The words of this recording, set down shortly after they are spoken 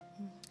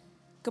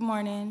Good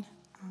morning.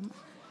 Um,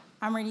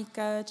 I'm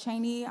Renika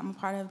Cheney. I'm a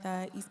part of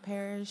the East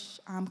Parish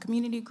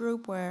community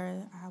group where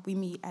we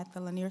meet at the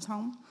Lanier's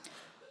home.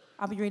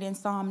 I'll be reading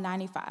Psalm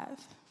 95.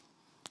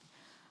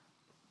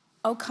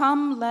 Oh,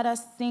 come, let us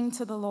sing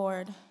to the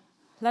Lord.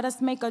 Let us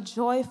make a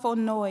joyful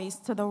noise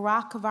to the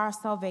rock of our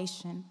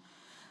salvation.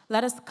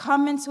 Let us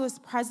come into his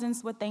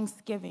presence with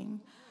thanksgiving.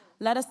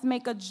 Let us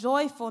make a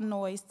joyful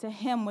noise to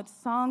him with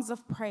songs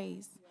of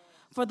praise.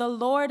 For the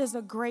Lord is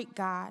a great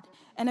God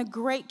and a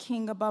great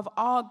King above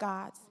all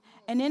gods,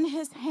 and in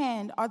his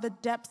hand are the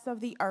depths of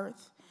the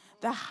earth.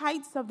 The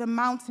heights of the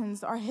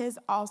mountains are his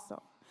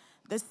also.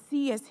 The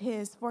sea is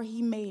his, for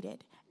he made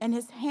it, and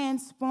his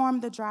hands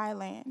formed the dry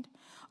land.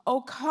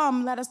 Oh,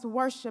 come, let us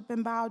worship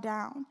and bow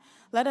down.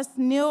 Let us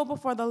kneel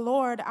before the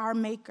Lord our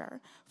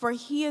Maker, for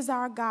he is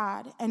our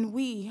God, and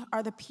we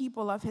are the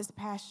people of his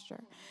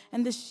pasture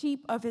and the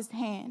sheep of his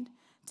hand.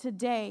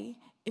 Today,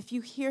 if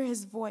you hear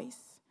his voice,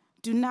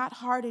 do not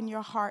harden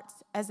your hearts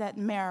as at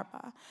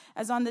Meribah,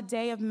 as on the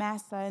day of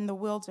Massah in the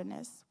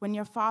wilderness, when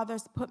your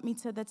fathers put me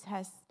to the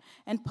test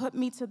and put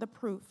me to the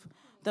proof,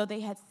 though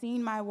they had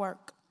seen my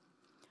work.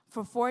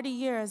 For 40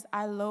 years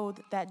I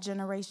loathed that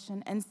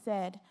generation and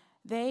said,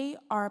 they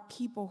are a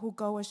people who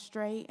go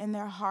astray in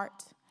their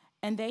heart,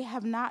 and they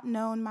have not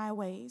known my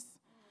ways.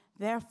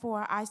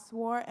 Therefore I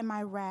swore in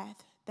my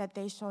wrath that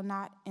they shall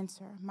not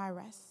enter my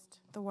rest.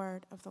 The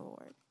word of the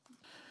Lord.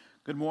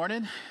 Good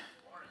morning.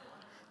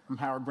 I'm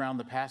Howard Brown,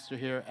 the pastor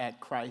here at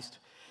Christ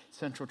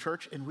Central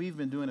Church, and we've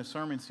been doing a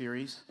sermon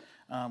series.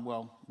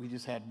 We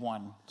just had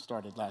one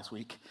started last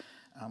week.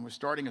 We're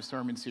starting a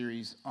sermon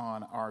series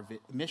on our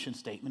mission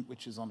statement,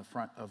 which is on the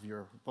front of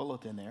your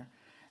bulletin there,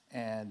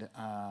 and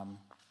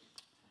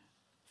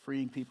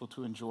freeing people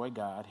to enjoy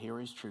God, hear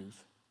his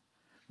truth,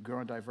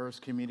 grow a diverse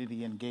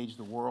community, engage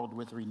the world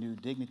with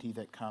renewed dignity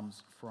that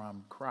comes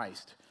from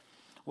Christ.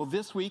 Well,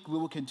 this week we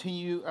will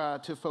continue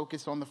to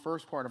focus on the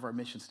first part of our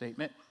mission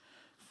statement,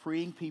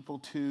 freeing people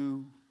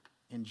to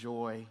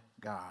enjoy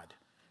God.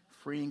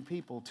 Freeing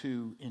people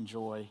to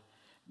enjoy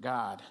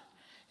God.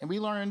 And we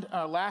learned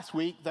last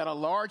week that a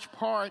large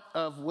part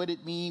of what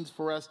it means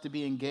for us to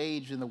be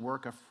engaged in the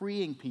work of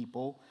freeing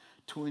people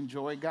to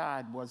enjoy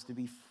God was to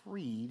be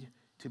freed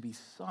to be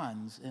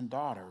sons and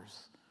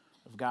daughters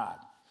of God.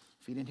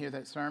 If you didn't hear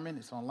that sermon,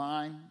 it's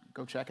online.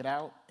 Go check it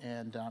out.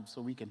 And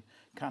so we can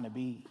kind of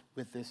be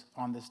with this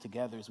on this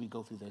together as we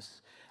go through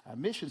this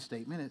mission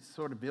statement. It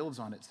sort of builds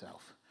on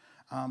itself.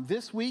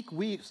 This week,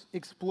 we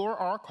explore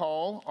our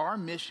call, our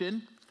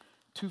mission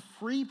to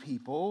free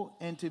people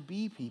and to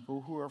be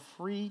people who are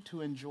free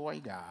to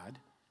enjoy God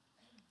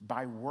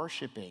by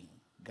worshiping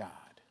God.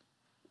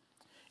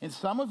 And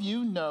some of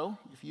you know,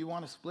 if you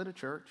want to split a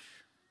church,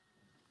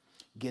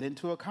 get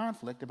into a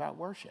conflict about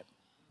worship,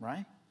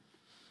 right?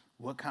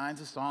 What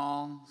kinds of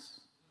songs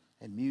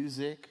and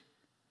music,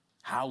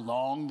 how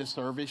long the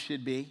service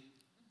should be.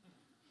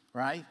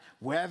 Right?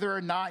 Whether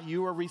or not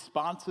you are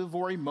responsive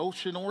or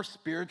emotional or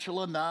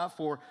spiritual enough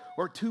or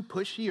too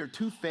pushy or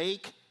too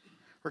fake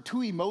or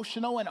too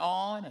emotional and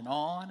on and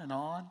on and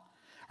on.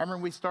 I remember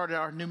when we started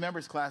our new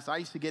members class, I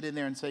used to get in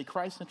there and say,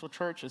 Christ Central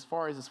Church, as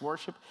far as its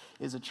worship,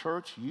 is a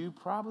church you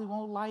probably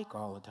won't like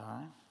all the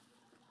time.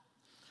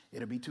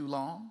 It'll be too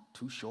long,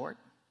 too short,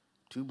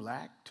 too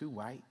black, too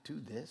white, too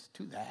this,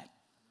 too that.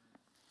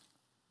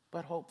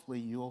 But hopefully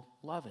you'll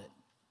love it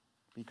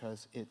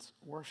because it's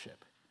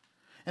worship.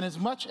 And as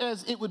much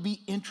as it would be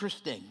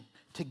interesting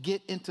to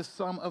get into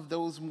some of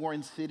those more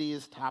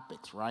insidious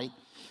topics, right?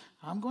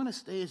 I'm going to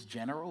stay as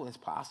general as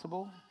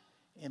possible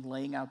in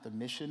laying out the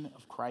mission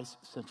of Christ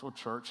Central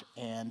Church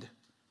and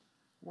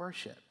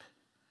worship.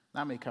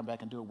 Now, I may come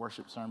back and do a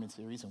worship sermon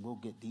series, and we'll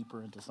get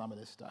deeper into some of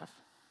this stuff.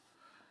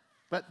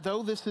 But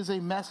though this is a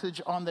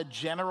message on the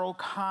general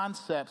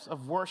concepts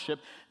of worship,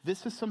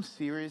 this is some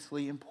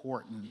seriously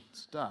important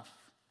stuff.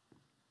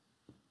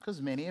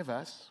 Because many of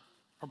us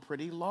are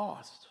pretty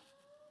lost.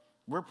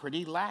 We're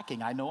pretty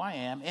lacking, I know I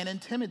am, and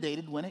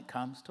intimidated when it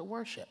comes to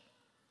worship.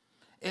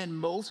 In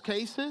most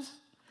cases,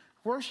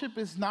 worship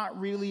is not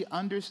really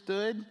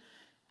understood.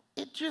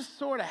 It just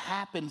sort of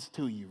happens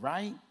to you,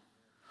 right?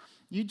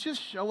 You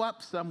just show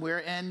up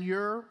somewhere and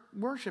you're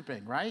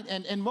worshiping, right?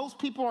 And most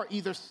people are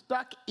either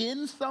stuck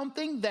in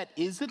something that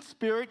isn't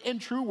spirit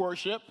and true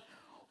worship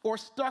or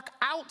stuck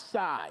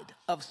outside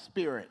of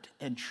spirit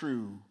and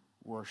true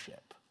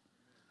worship.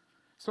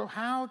 So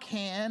how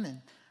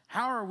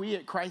are we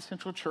at Christ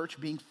Central Church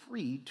being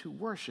free to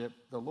worship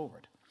the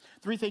Lord?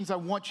 Three things I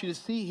want you to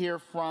see here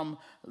from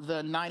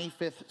the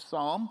 95th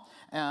Psalm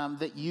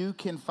that you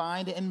can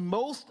find in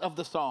most of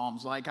the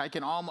Psalms. Like I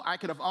could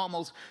have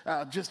almost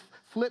just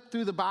flipped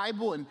through the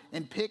Bible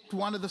and picked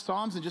one of the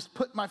Psalms and just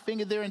put my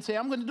finger there and say,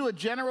 I'm going to do a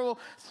general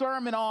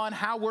sermon on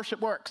how worship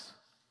works.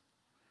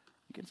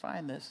 You can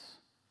find this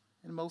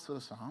in most of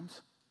the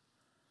Psalms.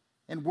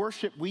 In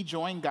worship, we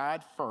join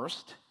God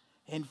first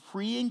in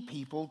freeing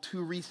people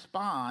to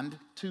respond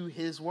to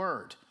his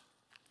word.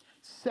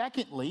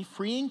 Secondly,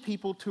 freeing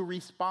people to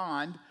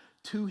respond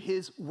to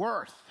his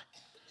worth.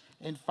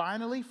 And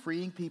finally,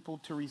 freeing people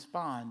to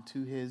respond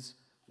to his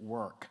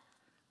work.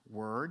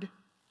 word,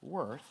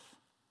 worth,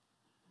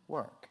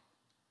 work.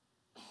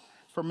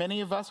 For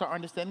many of us, our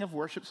understanding of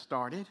worship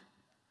started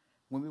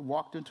when we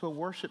walked into a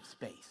worship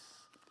space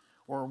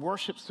or a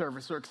worship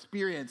service or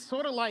experience,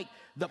 sort of like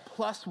the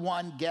plus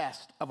one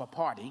guest of a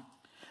party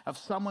of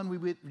someone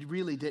we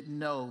really didn't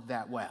know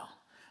that well.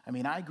 I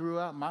mean, I grew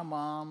up, my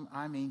mom,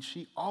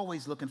 she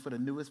always looking for the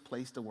newest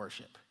place to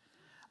worship.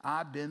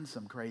 I've been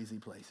some crazy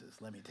places,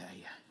 let me tell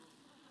you.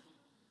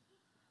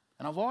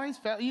 And I've always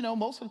felt,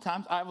 most of the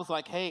times I was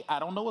like, hey, I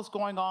don't know what's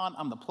going on.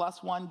 I'm the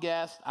plus one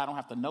guest. I don't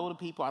have to know the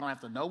people. I don't have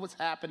to know what's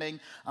happening.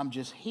 I'm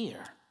just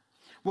here.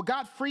 Well,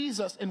 God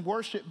frees us in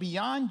worship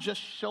beyond just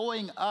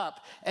showing up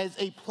as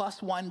a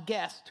plus one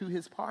guest to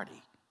his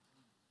party.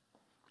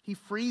 He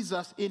frees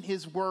us in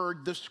his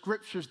word, the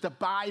scriptures, the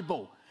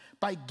Bible,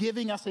 by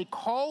giving us a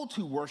call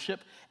to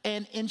worship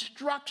and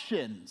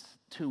instructions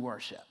to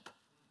worship.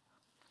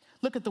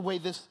 Look at the way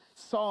this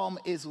psalm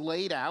is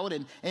laid out,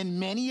 and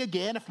many,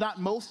 again, if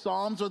not most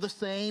psalms are the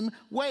same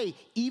way.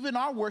 Even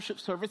our worship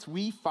service,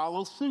 we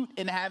follow suit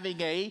in having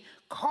a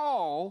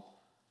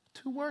call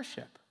to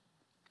worship.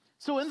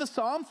 So in the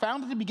psalm,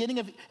 found at the beginning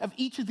of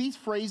each of these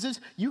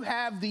phrases, you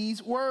have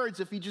these words,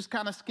 if you just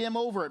kind of skim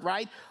over it,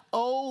 right?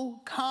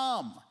 Oh,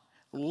 come,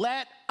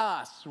 let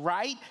us,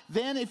 right?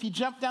 Then if you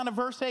jump down to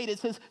verse 8, it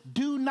says,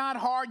 do not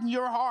harden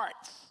your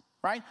hearts,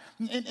 right?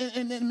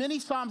 And many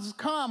psalms,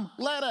 come,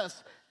 let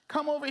us,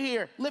 come over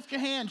here, lift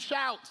your hand,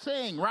 shout,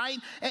 sing, right?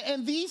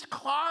 And these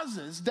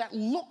clauses that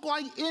look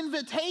like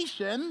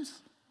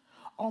invitations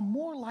are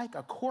more like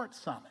a court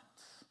summons,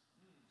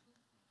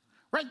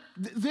 right?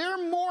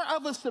 They're more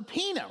of a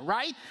subpoena,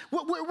 right?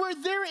 Where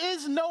there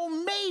is no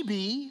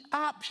maybe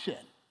option.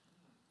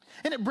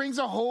 And it brings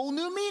a whole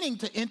new meaning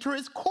to enter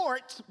his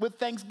courts with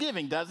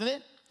thanksgiving, doesn't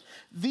it?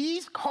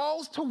 These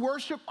calls to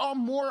worship are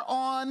more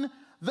on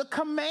the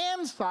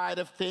command side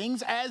of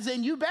things, as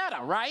in you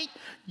better, right?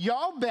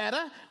 Y'all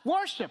better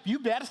worship. You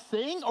better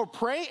sing or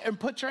pray and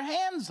put your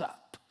hands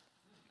up.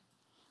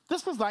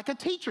 This is like a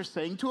teacher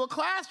saying to a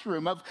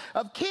classroom of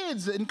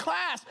kids in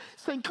class,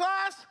 saying,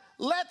 class,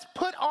 let's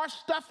put our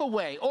stuff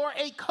away. Or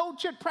a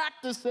coach at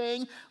practice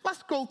saying,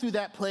 let's go through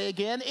that play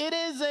again. It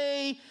is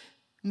a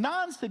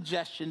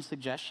non-suggestion,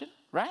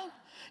 right?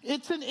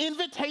 It's an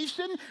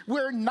invitation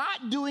where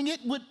not doing it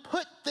would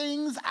put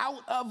things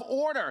out of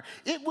order.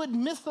 It would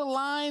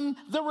misalign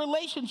the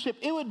relationship.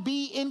 It would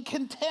be in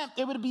contempt.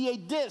 It would be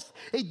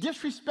a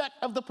disrespect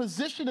of the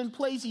position and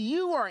place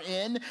you are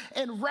in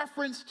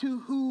reference to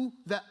who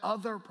the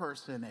other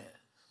person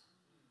is.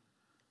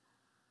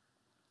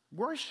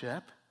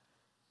 Worship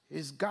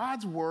is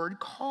God's word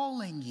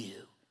calling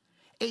you,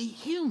 a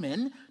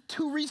human,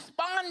 to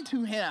respond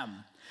to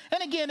him.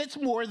 And again, it's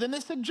more than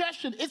a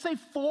suggestion. It's a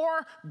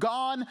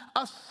foregone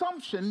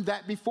assumption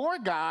that before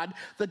God,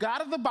 the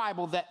God of the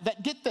Bible,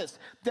 that get this,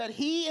 that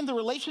he in the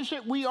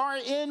relationship we are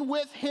in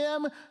with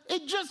him,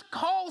 it just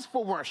calls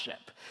for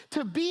worship.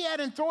 To be at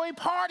and throw a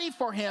party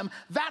for him,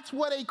 that's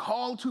what a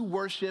call to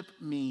worship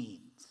means.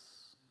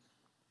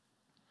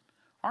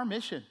 Our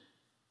mission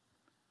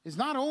is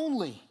not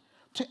only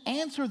to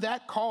answer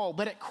that call,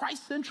 but at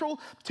Christ Central,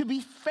 to be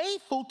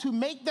faithful to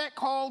make that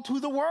call to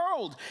the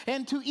world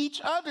and to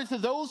each other, to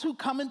those who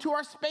come into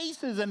our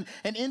spaces and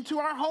into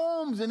our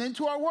homes and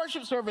into our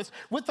worship service,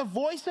 with the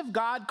voice of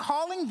God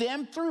calling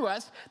them through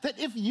us, that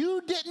if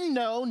you didn't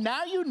know,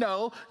 now you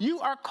know, you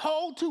are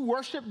called to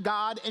worship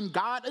God, and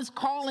God is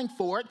calling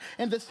for it,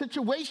 and the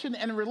situation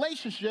and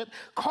relationship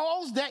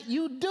calls that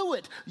you do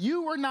it.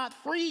 You were not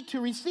free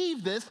to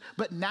receive this,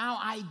 but now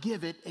I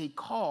give it a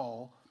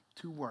call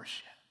to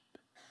worship.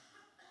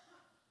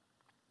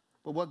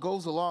 But what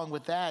goes along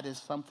with that is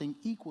something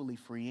equally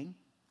freeing.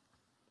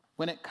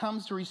 When it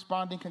comes to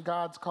responding to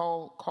God's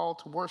call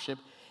to worship,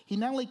 he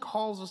not only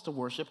calls us to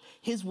worship,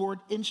 his word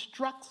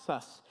instructs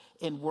us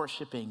in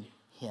worshiping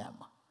him.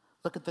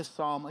 Look at this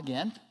psalm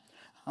again.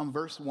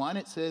 Verse 1,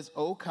 it says,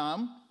 "O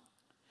come,"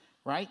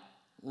 right?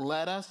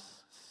 "Let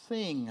us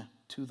sing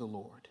to the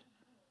Lord.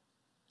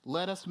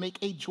 Let us make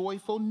a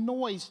joyful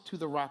noise to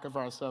the rock of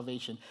our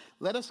salvation.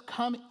 Let us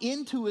come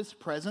into his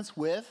presence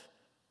with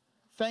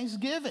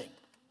thanksgiving."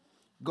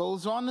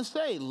 Goes on to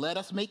say, let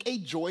us make a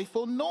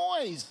joyful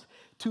noise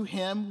to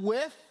him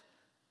with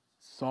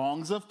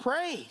songs of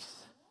praise.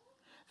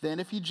 Then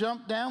if you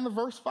jump down to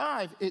verse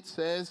 5, it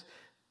says,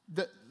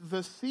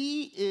 the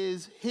sea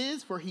is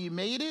his, for he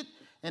made it,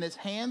 and his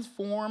hands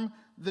form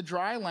the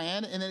dry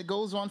land. And it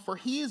goes on, for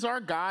he is our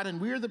God,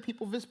 and we are the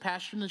people of his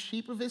pasture, and the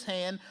sheep of his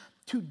hand.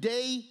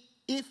 Today,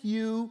 if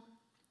you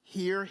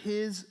hear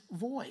his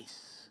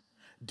voice,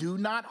 do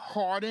not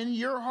harden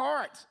your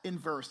hearts, in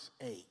verse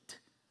 8.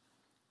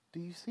 Do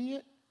you see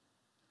it?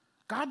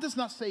 God does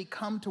not say,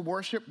 come to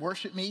worship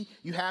me.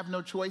 You have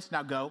no choice,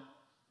 now go.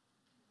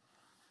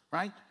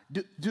 Right?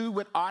 Do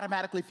what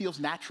automatically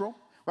feels natural,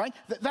 right?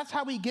 That's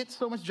how we get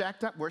so much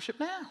jacked up worship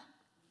now.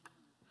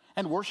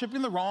 and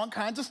worshiping the wrong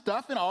kinds of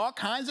stuff and all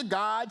kinds of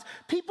gods,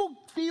 people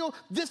feel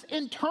this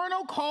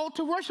internal call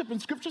to worship.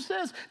 And Scripture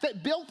says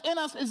that built in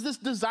us is this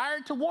desire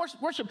to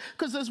worship.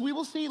 Because as we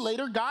will see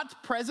later, God's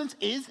presence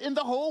is in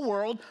the whole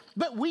world,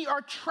 but we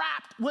are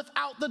trapped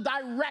without the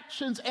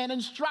directions and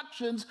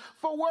instructions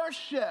for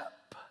worship.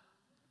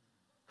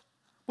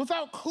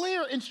 Without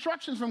clear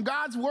instructions from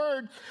God's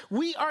word,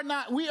 we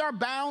are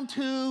bound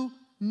to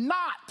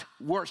not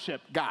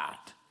worship God.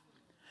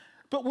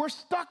 But we're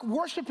stuck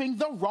worshiping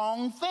the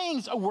wrong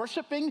things, or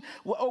worshiping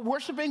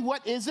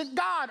what isn't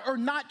God, or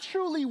not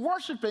truly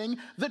worshiping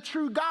the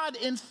true God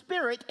in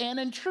spirit and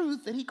in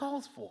truth that he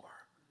calls for.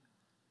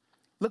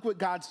 Look what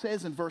God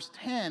says in verse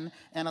 10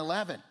 and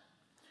 11.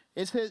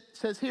 It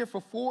says here,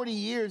 for 40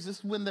 years, this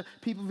is when the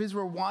people of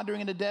Israel were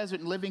wandering in the desert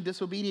and living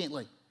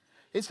disobediently.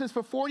 It says,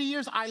 for 40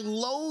 years, I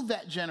loathed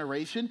that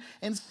generation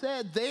and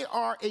said, they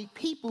are a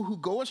people who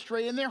go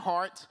astray in their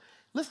hearts.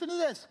 Listen to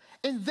this.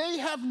 And they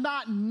have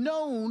not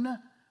known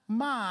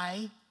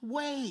my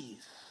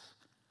ways.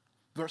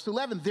 Verse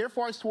 11,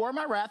 therefore I swore in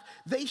my wrath,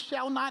 they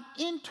shall not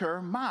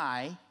enter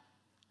my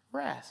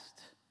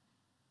rest.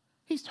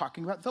 He's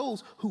talking about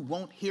those who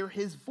won't hear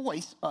his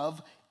voice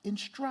of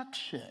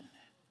instruction.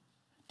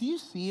 Do you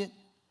see it?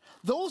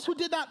 Those who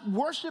did not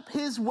worship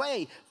his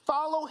way,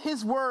 follow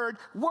his word,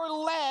 were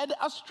led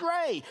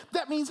astray.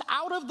 That means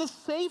out of the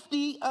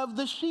safety of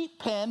the sheep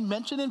pen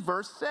mentioned in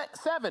verse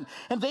 7.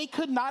 And they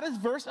could not, as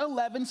verse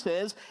 11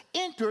 says,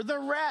 enter the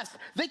rest.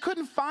 They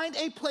couldn't find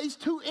a place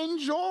to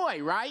enjoy,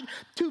 right?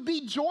 To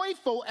be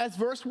joyful, as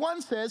verse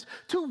 1 says,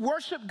 to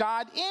worship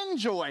God in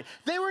joy.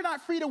 They were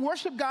not free to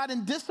worship God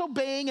in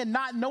disobeying and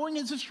not knowing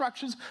his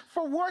instructions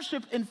for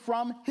worship and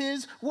from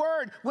his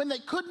word. When they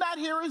could not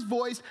hear his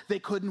voice, they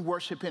couldn't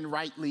worship him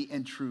rightly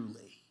and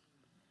truly.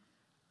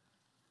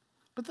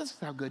 But this is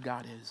how good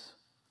God is.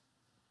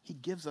 He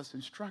gives us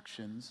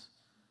instructions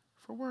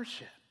for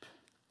worship.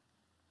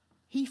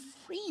 He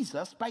frees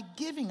us by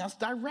giving us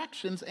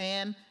directions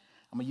and,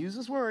 I'm going to use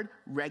this word,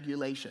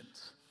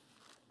 regulations.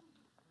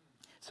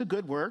 It's a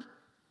good word,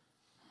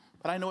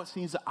 but I know it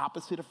seems the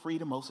opposite of free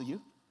to most of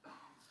you.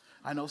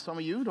 I know some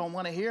of you don't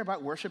want to hear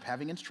about worship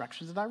having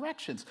instructions and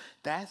directions.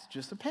 That's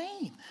just a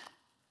pain.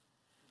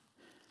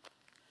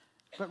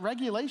 But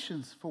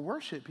regulations for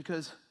worship,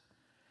 because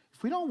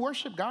if we don't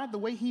worship God the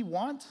way he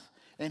wants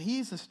and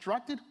he's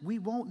instructed, we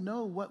won't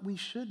know what we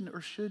shouldn't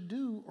or should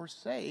do or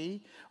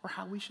say or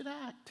how we should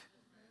act.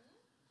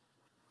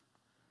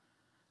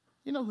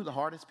 You know who the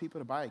hardest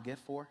people to buy a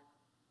gift for?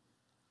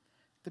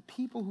 The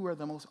people who are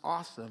the most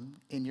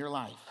awesome in your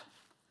life,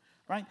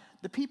 right?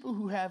 The people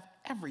who have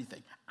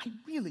everything. I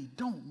really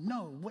don't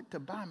know what to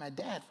buy my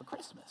dad for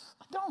Christmas.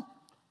 I don't.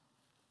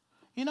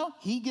 You know,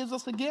 he gives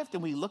us a gift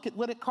and we look at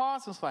what it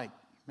costs. It's like,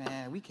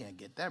 man, we can't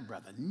get that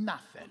brother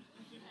nothing.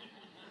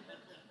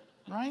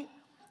 Right?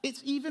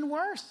 It's even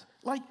worse.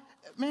 Like,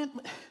 man,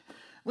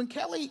 when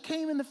Kelly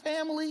came in the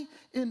family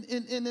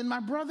and my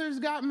brothers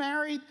got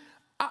married,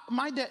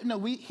 my dad,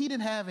 he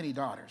didn't have any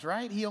daughters,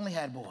 right? He only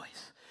had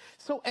boys.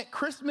 So at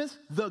Christmas,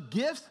 the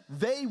gifts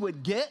they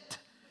would get,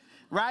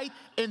 right?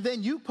 And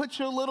then you put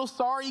your little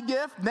sorry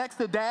gift next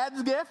to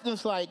dad's gift, and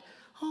it's like,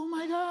 oh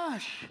my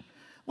gosh,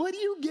 what do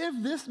you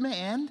give this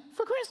man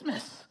for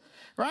Christmas?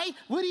 Right?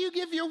 What do you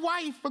give your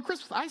wife for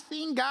Christmas? I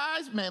seen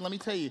guys, man, let me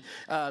tell you,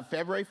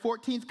 February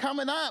 14th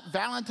coming up,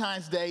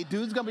 Valentine's Day,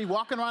 dude's going to be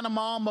walking around the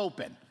mall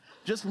moping,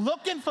 just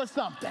looking for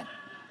something.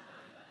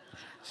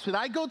 Should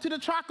I go to the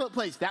chocolate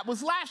place? That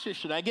was last year.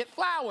 Should I get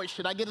flowers?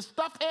 Should I get a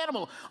stuffed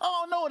animal?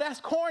 Oh, no, that's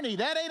corny.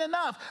 That ain't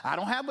enough. I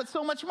don't have but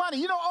so much money.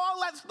 You know,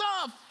 all that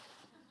stuff.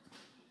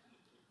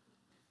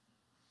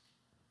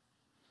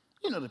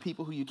 You know, the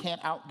people who you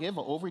can't outgive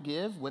or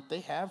overgive what they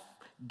have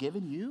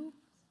given you.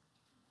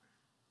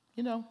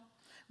 You know,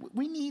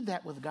 we need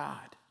that with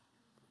God.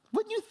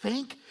 Wouldn't you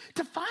think?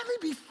 To finally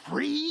be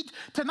freed,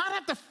 to not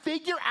have to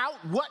figure out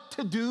what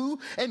to do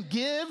and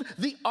give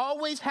the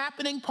always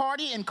happening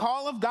party and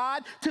call of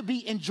God to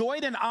be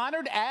enjoyed and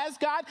honored as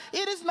God,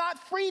 it is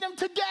not freedom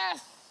to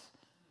guess.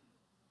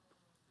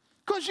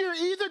 Because you're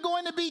either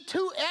going to be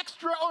too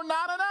extra or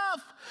not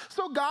enough.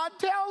 So God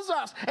tells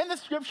us, and the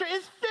scripture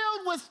is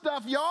filled with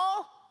stuff,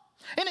 y'all.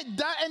 And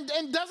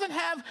it doesn't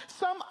have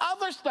some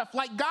other stuff.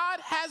 Like God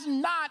has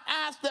not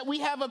asked that we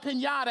have a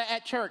piñata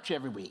at church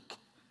every week.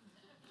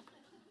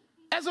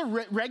 As a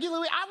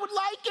regularly, I would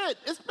like it,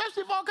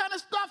 especially if all kind of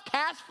stuff,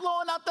 cash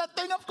flowing out that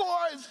thing, of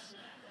course.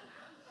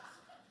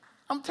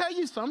 I'm telling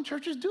you, some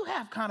churches do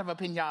have kind of a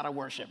piñata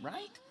worship,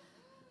 right?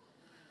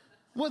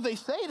 Well, they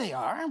say they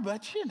are,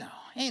 but you know,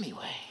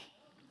 anyway.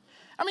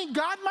 I mean,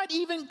 God might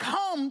even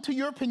come to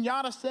your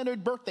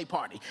piñata-centered birthday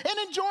party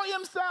and enjoy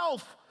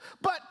himself.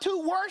 But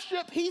to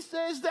worship, he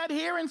says that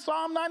here in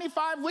Psalm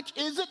 95, which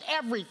isn't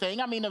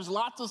everything. I mean, there's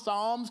lots of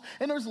psalms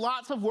and there's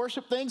lots of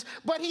worship things.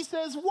 But he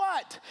says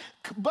what?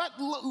 But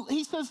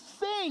he says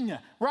sing,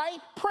 right?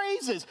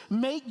 Praises,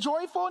 make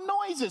joyful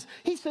noises.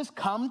 He says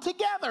come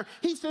together.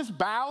 He says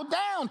bow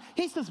down.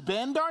 He says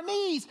bend our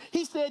knees.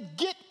 He said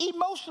get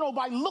emotional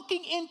by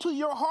looking into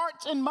your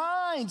hearts and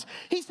minds.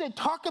 He said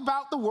talk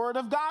about the word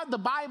of God, the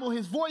Bible,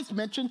 his voice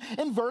mentioned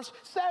in verse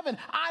 7.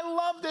 I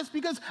love this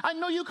because I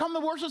know you come to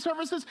worship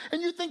services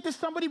and you think that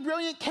somebody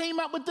brilliant came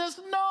up with this.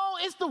 No,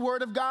 it's the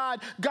word of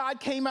God. God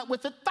came up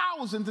with it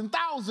thousands and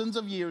thousands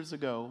of years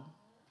ago.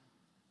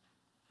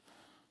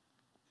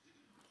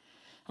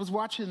 I was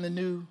watching the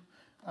new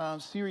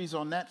series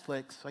on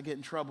Netflix. I get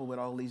in trouble with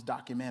all these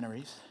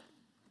documentaries.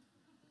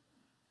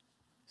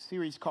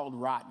 Series called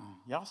Rotten.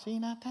 Y'all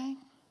seen that thing?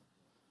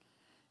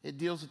 It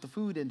deals with the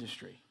food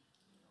industry,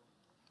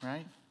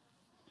 right?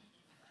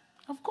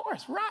 Of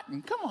course,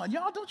 rotten. Come on,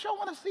 y'all. Don't y'all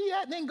want to see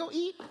that and then go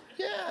eat?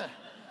 Yeah.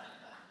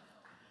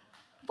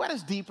 But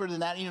it's deeper than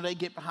that. You know, they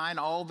get behind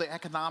all the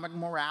economic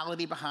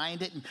morality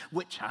behind it and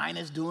what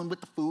China's doing with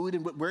the food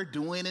and what we're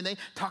doing. And they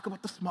talk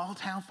about the small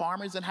town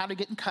farmers and how they're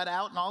getting cut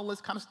out and all this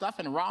kind of stuff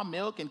and raw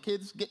milk and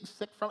kids getting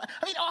sick from it.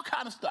 I mean, all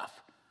kind of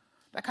stuff.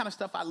 That kind of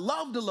stuff I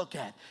love to look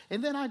at.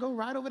 And then I go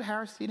right over to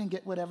Harris Teeter and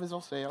get whatever's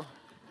on sale.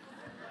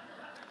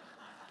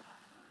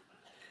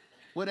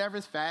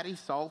 Whatever's fatty,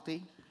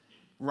 salty,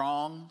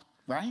 wrong,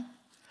 right?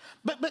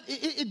 But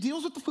it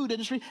deals with the food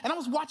industry. And I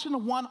was watching the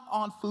one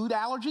on food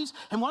allergies.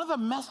 And one of the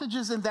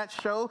messages in that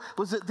show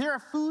was that there are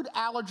food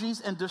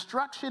allergies and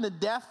destruction and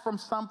death from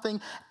something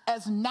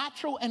as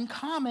natural and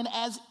common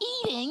as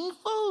eating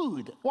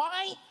food.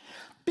 Why?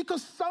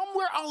 Because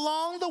somewhere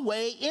along the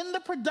way in the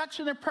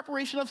production and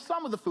preparation of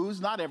some of the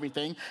foods, not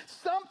everything,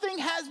 something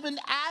has been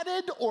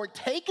added or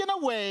taken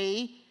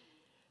away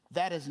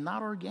that is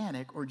not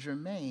organic or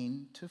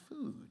germane to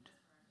food.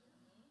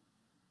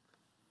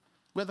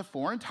 Whether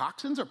foreign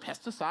toxins or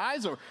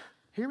pesticides or,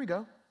 here we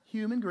go,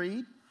 human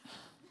greed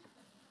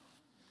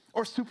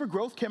or super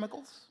growth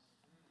chemicals.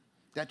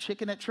 That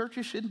chicken at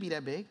churches shouldn't be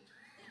that big.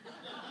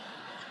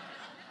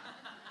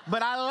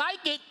 But I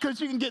like it because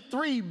you can get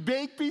 3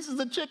 big pieces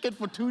of chicken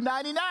for $2.99.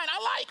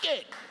 I like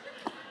it.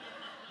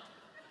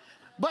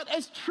 But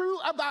it's true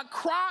about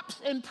crops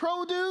and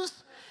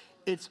produce.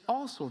 It's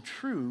also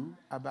true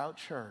about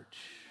church.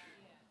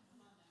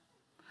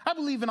 I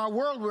believe in our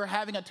world we're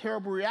having a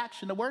terrible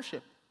reaction to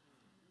worship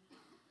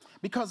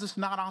because it's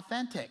not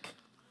authentic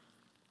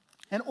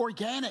and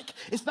organic.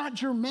 It's not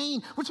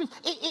germane, which means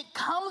it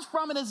comes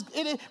from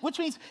which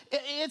means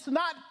it's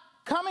not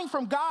coming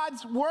from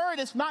God's word.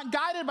 It's not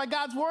guided by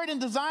God's word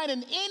and design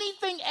and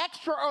anything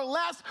extra or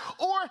less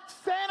or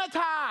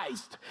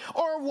sanitized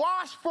or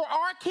washed for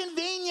our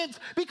convenience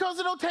because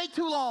it'll take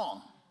too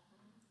long.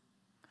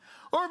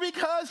 Or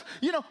because,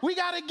 we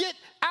got to get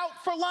out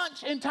for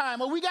lunch in time,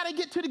 or we got to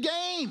get to the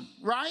game,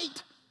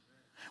 right?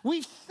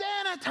 We've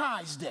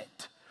sanitized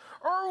it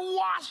or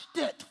washed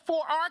it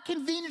for our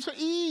convenience or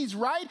ease,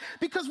 right?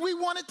 Because we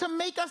want it to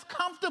make us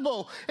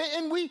comfortable.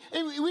 And we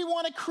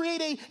want to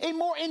create a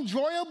more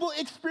enjoyable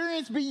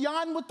experience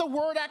beyond what the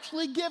word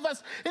actually gives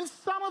us. And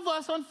some of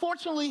us,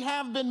 unfortunately,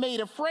 have been made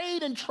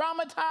afraid and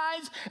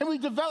traumatized, and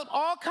we've developed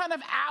all kind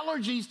of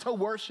allergies to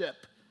worship.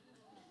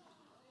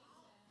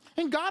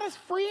 And God is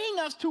freeing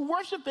us to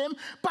worship him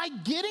by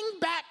getting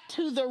back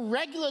to the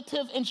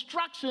regulative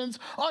instructions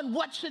on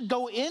what should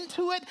go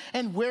into it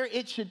and where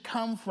it should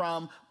come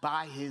from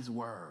by his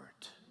word.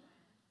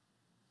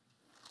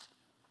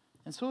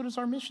 And so it is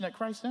our mission at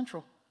Christ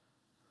Central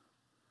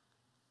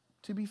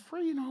to be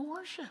free in our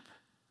worship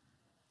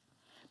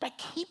by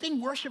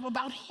keeping worship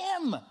about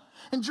him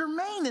and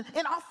germane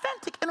and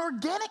authentic and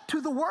organic to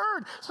the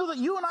word so that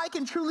you and I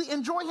can truly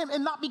enjoy him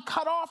and not be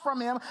cut off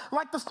from him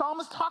like the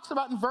psalmist talks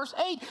about in verse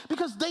 8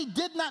 because they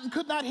did not and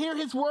could not hear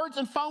his words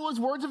and follow his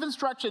words of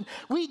instruction.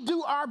 We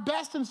do our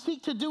best and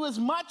seek to do as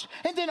much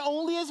and then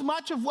only as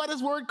much of what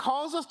his word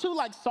calls us to,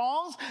 like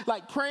songs,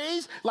 like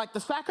praise, like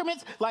the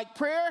sacraments, like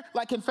prayer,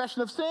 like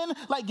confession of sin,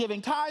 like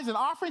giving tithes and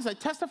offerings, like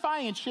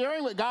testifying and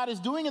sharing what God is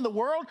doing in the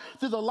world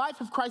through the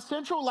life of Christ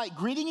Central, like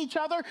greeting each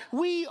other.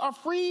 We are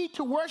free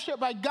to worship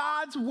by God's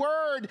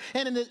word,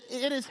 and it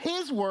is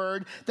his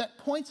word that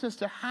points us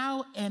to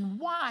how and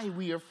why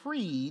we are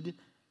freed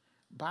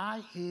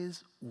by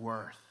his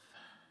worth.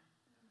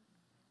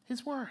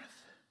 His worth.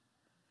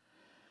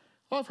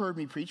 Well, I've heard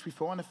me preach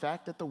before on the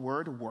fact that the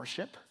word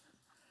worship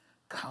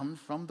comes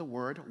from the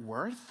word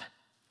worth.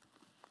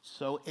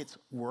 So it's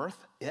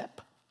worth-ip,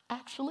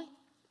 actually.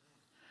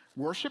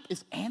 Worship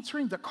is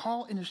answering the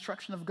call and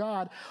instruction of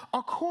God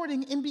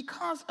according and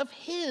because of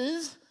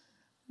his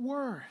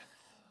worth.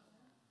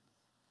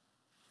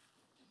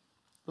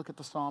 Look at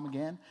the psalm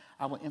again.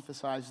 I will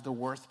emphasize the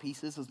worth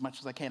pieces as much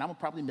as I can. I'm going to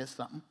probably miss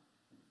something.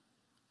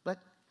 But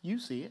you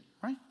see it,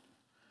 right?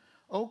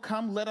 Oh,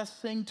 come, let us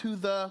sing to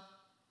the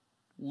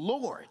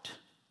Lord,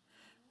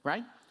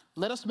 right?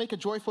 Let us make a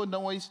joyful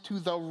noise to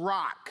the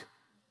rock.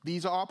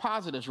 These are all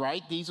positives,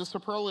 right? These are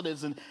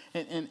superlatives in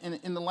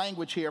the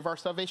language here of our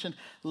salvation.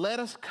 Let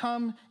us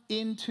come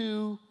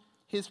into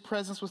his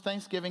presence with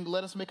thanksgiving.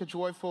 Let us make a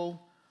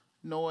joyful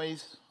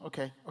noise.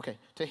 Okay.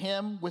 To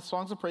him with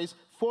songs of praise.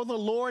 For the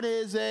Lord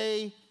is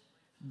a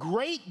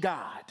great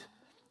God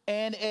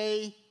and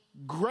a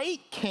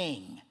great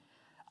King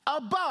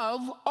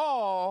above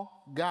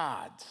all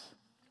gods.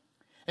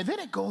 And then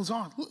it goes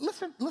on.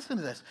 Listen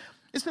to this.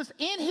 It says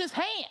in his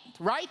hand,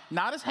 right?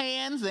 Not his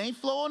hands. It ain't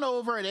flowing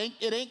over. It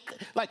ain't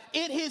like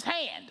in his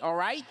hand, all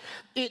right?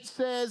 It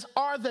says,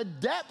 are the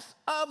depths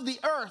of the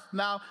earth.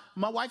 Now,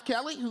 my wife,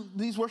 Kelly, who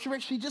leads worship,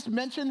 she just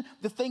mentioned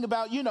the thing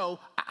about,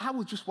 I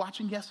was just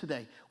watching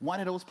yesterday, one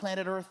of those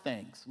planet Earth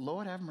things.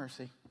 Lord have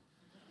mercy.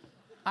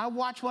 I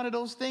watched one of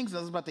those things. I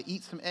was about to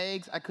eat some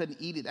eggs. I couldn't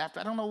eat it after.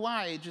 I don't know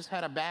why. It just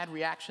had a bad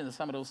reaction to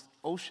some of those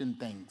ocean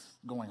things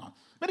going on.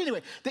 But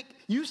anyway,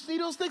 you see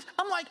those things?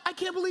 I'm like, I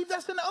can't believe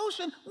that's in the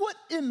ocean. What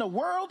in the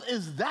world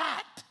is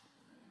that?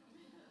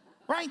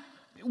 Right?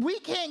 We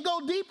can't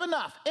go deep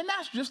enough. And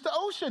that's just the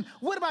ocean.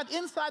 What about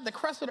inside the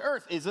crust of the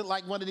earth? Is it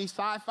like one of these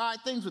sci-fi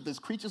things with these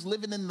creatures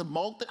living in the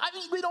molten?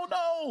 We don't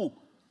know.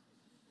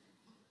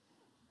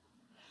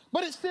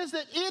 But it says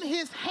that in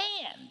his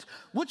hand,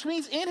 which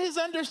means in his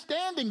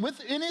understanding,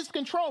 within his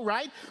control,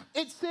 right?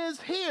 It says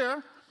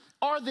here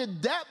are the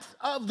depths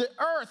of the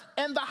earth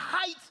and the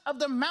heights of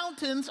the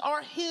mountains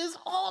are his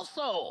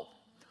also.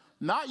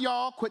 Not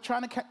y'all, quit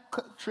trying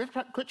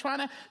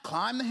to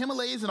climb the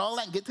Himalayas and all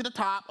that and get to the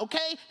top,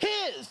 okay?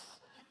 His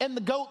and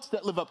the goats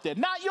that live up there,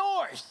 not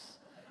yours.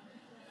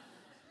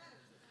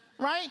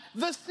 Right?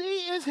 The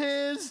sea is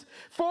his,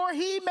 for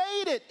he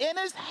made it, and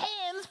his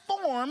hands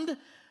formed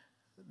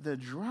the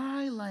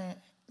dry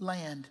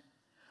land.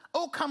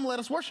 Oh, come, let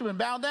us worship and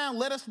bow down.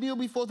 Let us kneel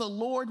before the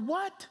Lord.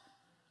 What?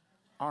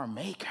 Our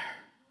Maker.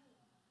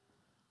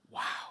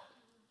 Wow.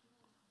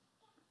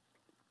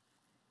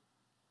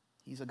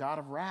 He's a God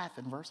of wrath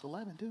in verse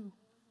 11 too.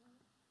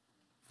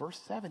 Verse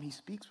 7, he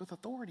speaks with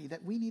authority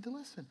that we need to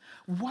listen.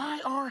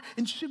 Why are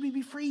and should we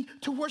be free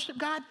to worship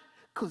God?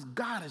 Because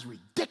God is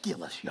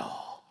ridiculous,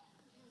 y'all.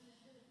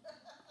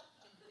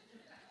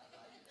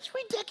 It's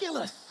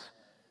ridiculous.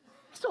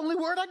 It's the only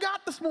word I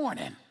got this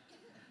morning.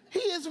 He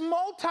is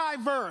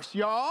multiverse,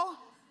 y'all.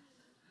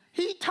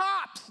 He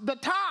tops the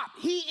top.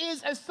 He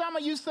is, as some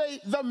of you say,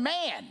 the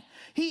man.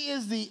 He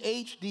is the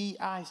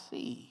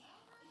HDIC.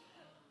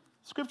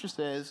 Scripture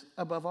says,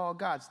 above all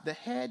gods, the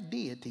head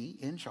deity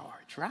in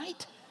charge,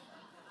 right?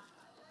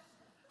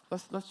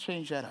 Let's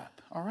change that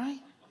up, all right?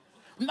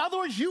 In other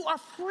words, you are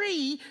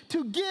free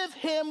to give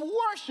him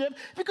worship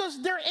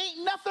because there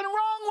ain't nothing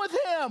wrong with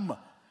him.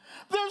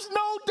 There's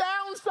no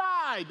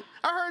downside.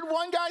 I heard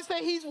one guy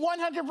say he's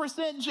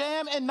 100%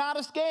 jam and not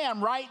a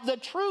scam, right? The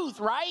truth,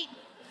 right?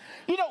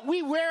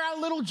 We wear our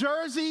little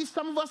jerseys.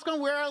 Some of us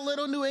gonna wear our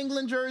little New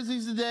England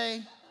jerseys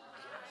today.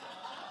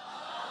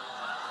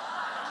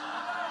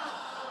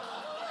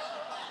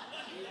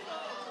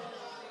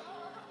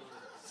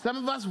 Some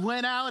of us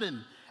went out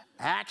and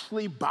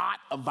actually bought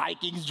a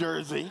Vikings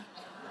jersey.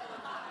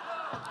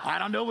 I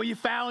don't know where you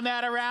found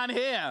that around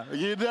here.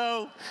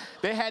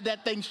 They had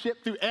that thing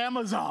shipped through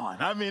Amazon.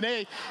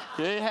 They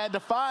had to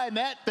find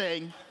that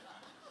thing.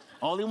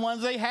 Only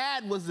ones they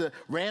had was the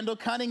Randall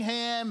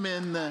Cunningham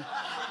and the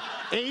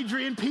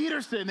Adrian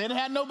Peterson. They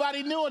had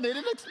nobody new, and they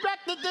didn't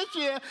expect it this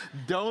year.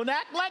 Don't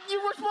act like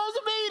you were supposed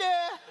to be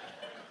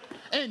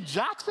there. In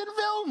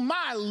Jacksonville,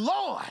 my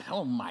Lord.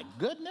 Oh, my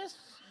goodness.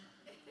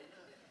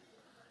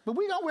 But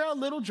we gonna wear our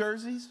little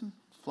jerseys and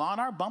flaunt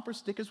our bumper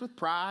stickers with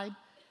pride.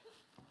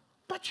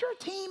 But your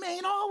team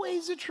ain't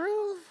always the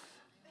truth.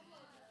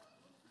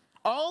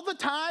 All the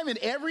time, in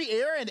every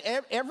era, in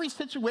every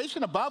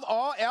situation, above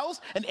all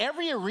else, in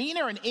every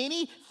arena or in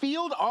any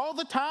field, all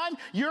the time,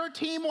 your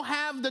team will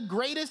have the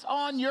greatest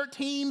on your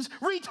teams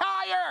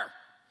retire.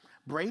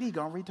 Brady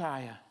gonna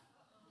retire.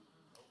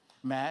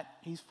 Matt,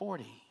 he's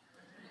 40.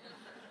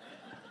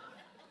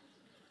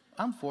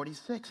 I'm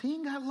 46. He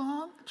ain't got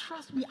long.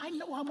 Trust me, I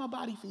know how my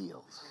body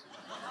feels.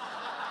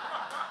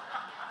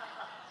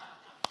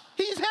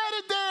 He's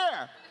headed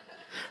there.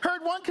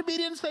 Heard one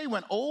comedian say,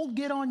 when old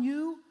get on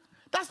you,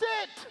 that's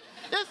it.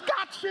 It's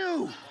got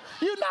you.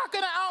 You're not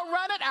going to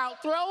outrun it,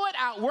 outthrow it,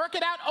 outwork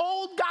it out.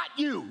 Old got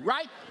you,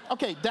 right?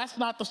 Okay, that's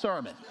not the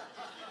sermon.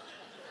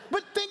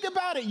 But think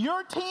about it.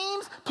 Your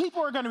teams,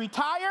 people are going to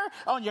retire.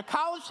 On your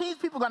college teams,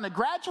 people are going to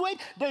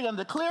graduate. They're going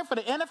to declare for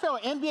the NFL or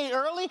NBA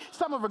early.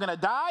 Some of them are going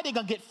to die. They're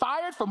going to get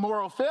fired for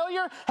moral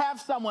failure, have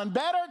someone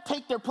better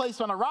take their place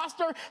on a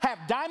roster, have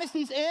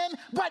dynasties in,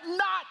 but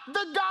not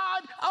the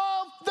God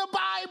of the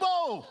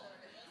Bible.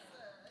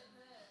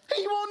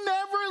 He will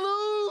never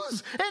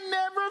lose and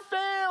never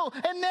fail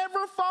and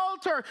never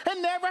falter and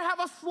never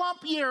have a slump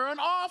year, an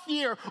off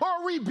year,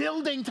 or a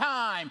rebuilding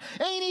time.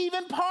 Ain't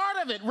even part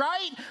of it,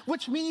 right?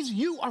 Which means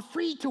you are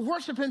free to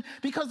worship him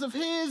because of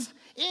his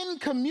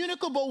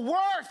incommunicable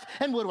worth.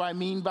 And what do I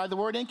mean by the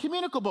word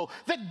incommunicable?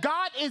 That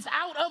God is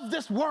out of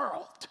this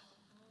world.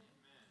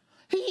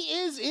 He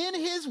is in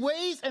his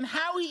ways and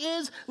how he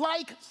is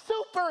like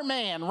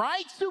Superman,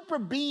 right? Super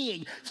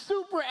being.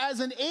 Super as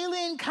an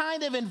alien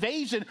kind of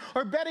invasion,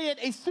 or better yet,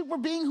 a super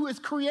being who has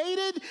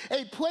created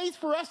a place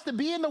for us to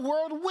be in the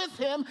world with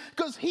him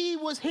because he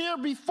was here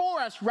before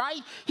us,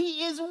 right?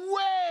 He is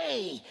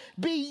way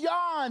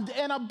beyond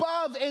and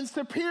above and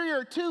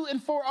superior to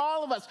and for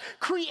all of us.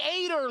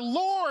 Creator,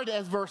 Lord,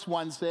 as verse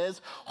 1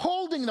 says,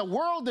 holding the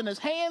world in his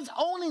hands,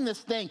 owning this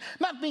thing,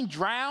 not being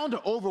drowned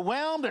or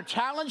overwhelmed or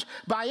challenged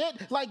by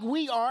it like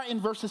we are in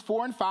verses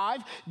 4 and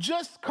 5,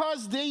 just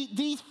because these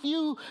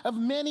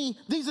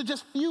are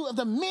just few of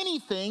the many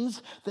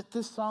things that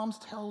this Psalms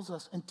tells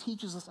us and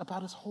teaches us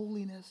about his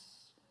holiness.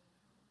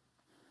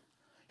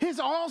 His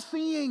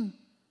all-seeing,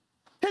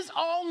 his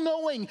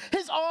all-knowing,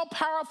 his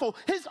all-powerful,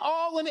 his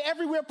all and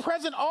everywhere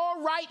present,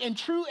 all right and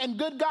true and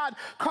good God.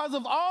 Because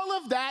of all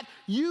of that,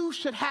 you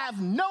should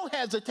have no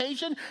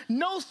hesitation,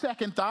 no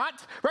second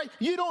thoughts, right?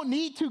 You don't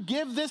need to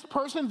give this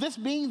person, this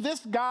being, this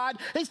God,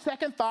 a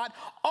second thought.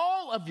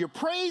 All of your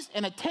praise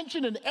and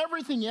attention and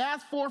everything you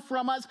ask for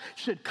from us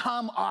should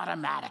come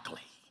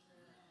automatically.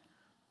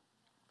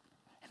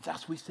 And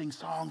thus we sing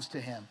songs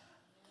to him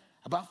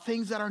about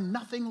things that are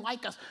nothing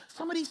like us.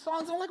 Some of these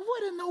songs are like,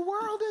 what in the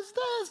world is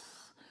this?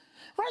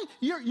 Right?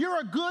 You're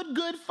a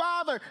good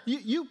father.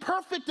 You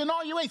perfect in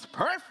all your ways.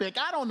 Perfect?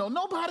 I don't know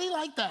nobody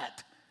like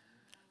that.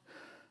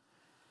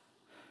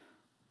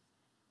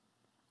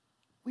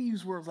 We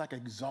use words like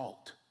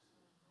exalt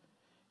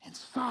and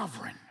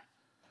sovereign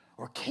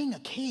or king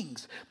of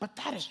kings, but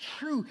that is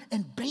true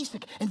and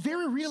basic and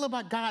very real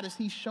about God as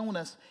he's shown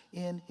us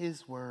in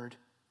his word.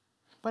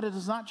 But it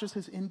is not just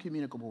his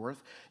incommunicable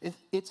worth.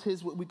 It's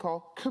his what we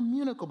call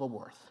communicable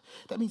worth.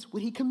 That means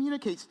what he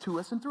communicates to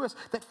us and through us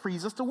that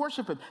frees us to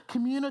worship him.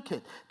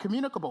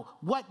 Communicable.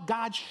 What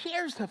God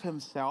shares of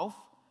himself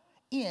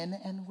in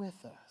and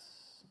with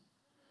us.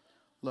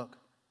 Look,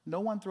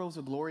 no one throws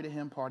a glory to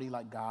him party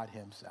like God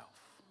himself.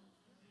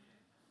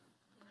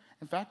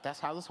 In fact, that's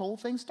how this whole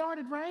thing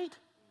started, right?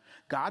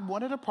 God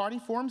wanted a party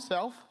for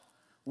himself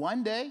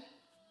one day.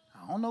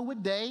 I don't know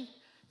what day.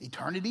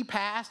 Eternity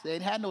passed. They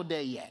had no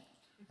day yet.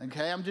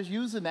 Okay, I'm just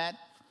using that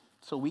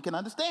so we can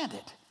understand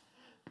it.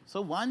 So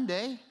one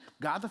day,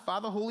 God the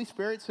Father, Holy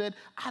Spirit said,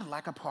 I'd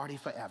like a party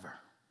forever.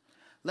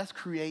 Let's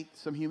create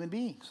some human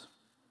beings.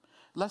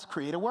 Let's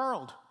create a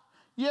world.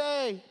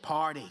 Yay,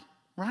 party,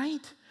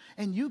 right?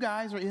 And you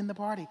guys are in the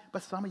party,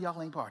 but some of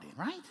y'all ain't partying,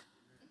 right?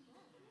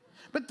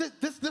 But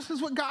this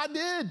is what God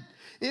did.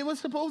 It was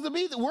supposed to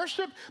be the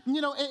worship,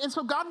 and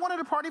so God wanted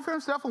a party for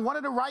himself and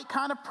wanted the right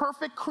kind of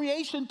perfect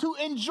creation to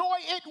enjoy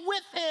it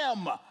with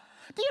him.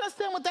 Do you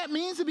understand what that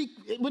means to be,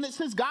 when it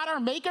says God our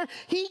maker?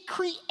 He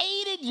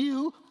created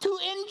you to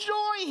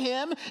enjoy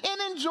him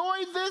and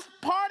enjoy this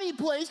party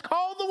place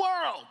called the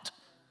world.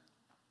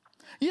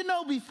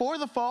 Before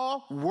the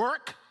fall,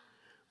 work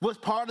was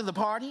part of the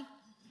party.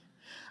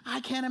 I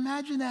can't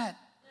imagine that.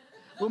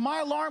 When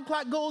my alarm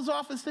clock goes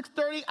off at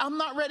 6:30, I'm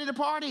not ready to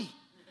party.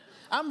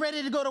 I'm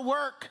ready to go to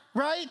work,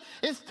 right?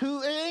 It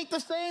ain't the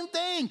same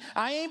thing.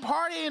 I ain't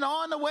partying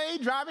on the way,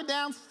 driving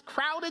down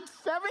crowded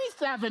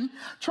 77,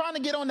 trying to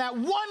get on that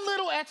one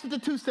little exit to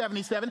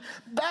 277.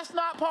 That's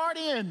not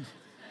partying.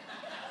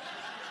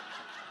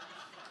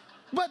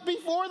 But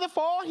before the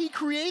fall, he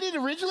created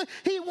originally,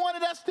 he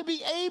wanted us to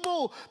be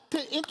able to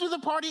enter the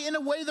party in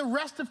a way the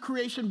rest of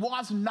creation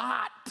was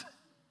not.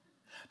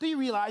 Do you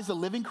realize the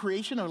living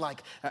creation are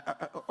like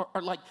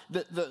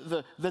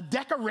the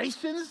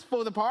decorations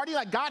for the party?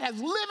 Like God has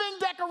living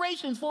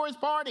decorations for his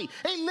party.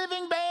 A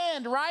living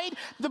band, right?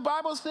 The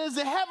Bible says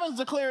the heavens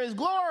declare his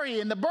glory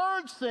and the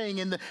birds sing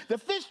and the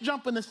fish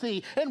jump in the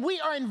sea. And we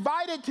are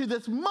invited to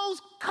this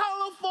most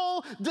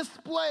colorful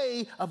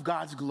display of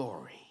God's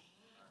glory.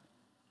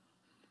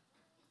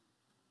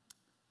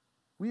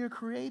 We are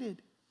created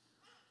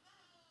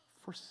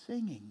for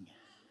singing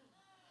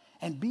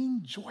and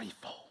being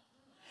joyful.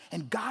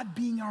 And God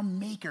being our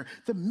maker.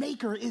 The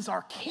maker is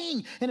our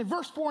king. And in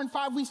verse 4 and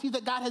 5, we see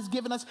that God has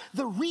given us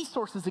the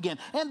resources again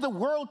and the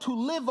world to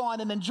live on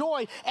and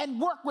enjoy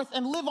and work with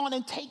and live on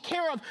and take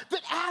care of.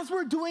 That as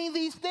we're doing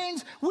these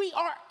things, we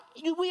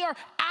are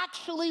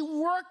actually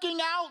working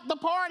out the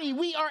party.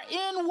 We are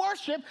in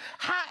worship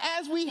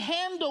as we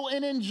handle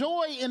and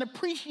enjoy and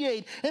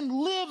appreciate and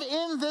live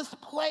in this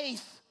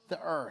place, the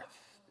earth.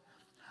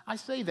 I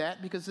say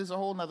that because there's a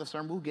whole nother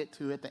sermon we'll get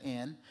to at the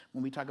end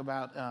when we talk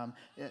about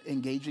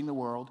engaging the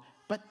world.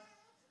 But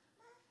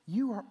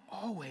you are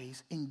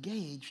always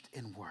engaged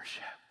in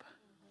worship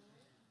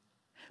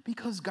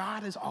because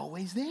God is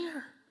always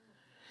there.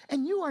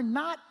 And you are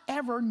not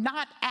ever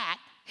not at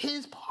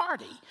his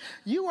party.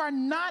 You are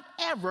not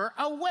ever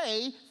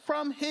away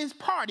from his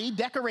party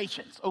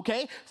decorations,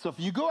 okay? So if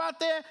you go out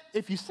there,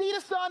 if you see the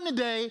sun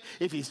today,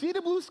 if you see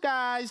the blue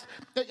skies,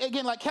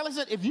 again, like Kelly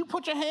said, if you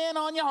put your hand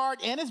on your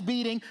heart and it's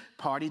beating,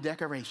 party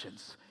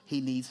decorations. He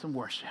needs some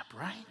worship,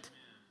 right?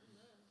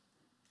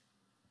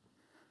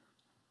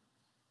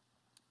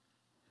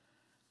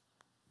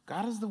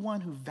 God is the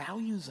one who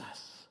values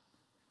us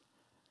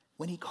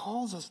when he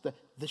calls us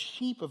the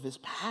sheep of his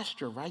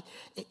pasture, right?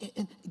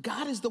 And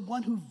God is the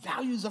one who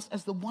values us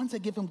as the ones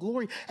that give him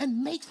glory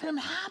and makes him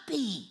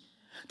happy.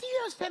 Do you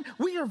understand?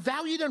 We are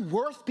valued and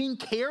worth being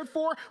cared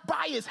for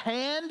by his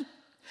hand.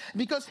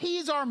 Because he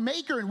is our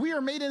maker and we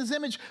are made in his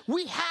image,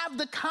 we have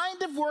the kind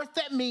of worth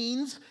that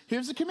means,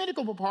 here's the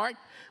communicable part,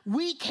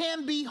 we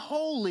can be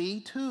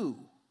holy too.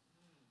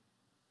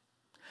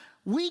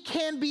 We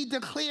can be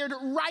declared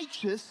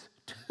righteous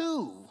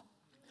too.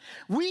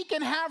 We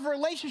can have a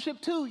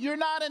relationship too. You're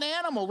not an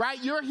animal,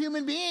 right? You're a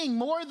human being,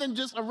 more than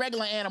just a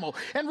regular animal.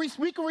 And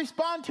we can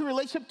respond to a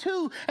relationship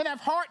too and have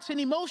hearts and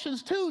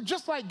emotions too,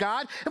 just like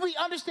God. And we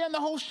understand the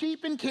whole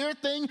sheep and care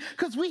thing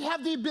because we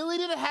have the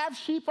ability to have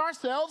sheep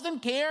ourselves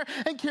and care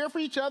for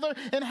each other.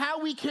 And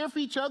how we care for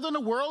each other in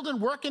the world and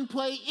work and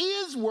play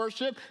is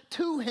worship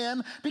to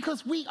him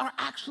because we are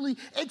actually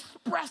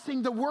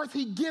expressing the worth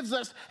he gives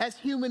us as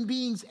human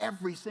beings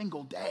every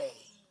single day.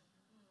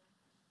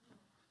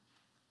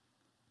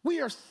 We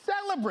are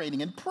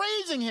celebrating and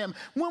praising him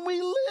when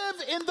we live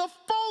in the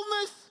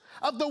fullness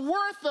of the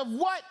worth of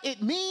what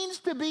it means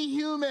to be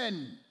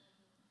human.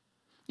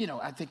 You know,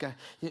 I think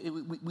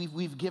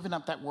we've given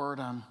up that word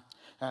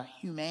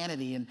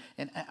humanity, and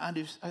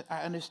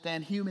I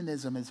understand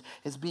humanism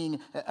as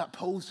being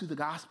opposed to the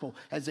gospel,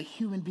 as a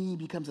human being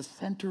becomes the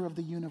center of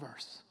the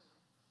universe.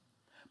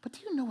 But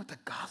do you know what the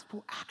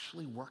gospel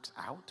actually works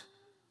out?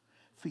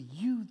 For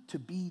you to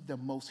be the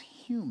most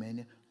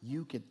human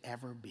you could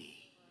ever be.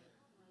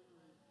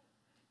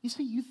 You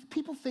see,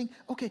 people think,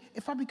 okay,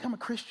 if I become a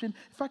Christian,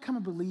 if I become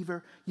a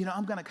believer,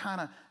 I'm going to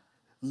kind of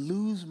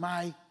lose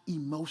my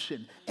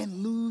emotion and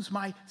lose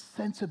my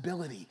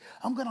sensibility.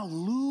 I'm going to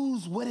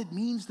lose what it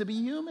means to be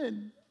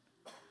human.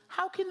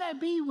 How can that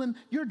be when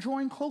you're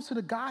drawing closer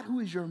to God, who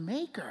is your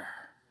maker?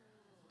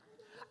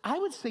 I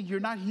would say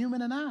you're not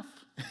human enough.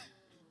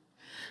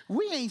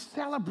 We ain't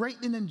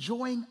celebrating and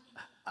enjoying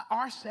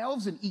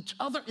ourselves and each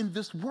other in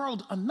this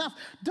world enough.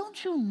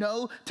 Don't you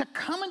know to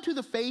come into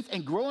the faith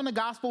and grow in the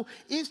gospel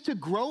is to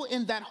grow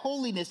in that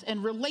holiness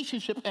and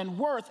relationship and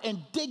worth and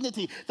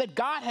dignity that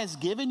God has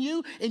given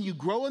you, and you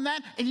grow in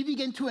that and you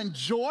begin to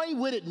enjoy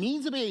what it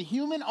means to be a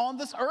human on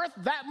this earth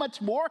that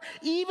much more,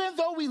 even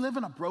though we live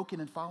in a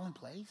broken and fallen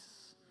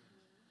place.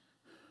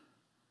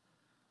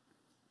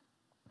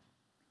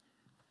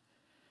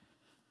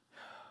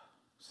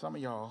 Some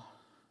of y'all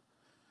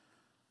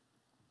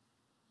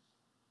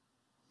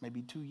may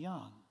be too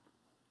young,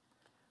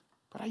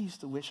 but I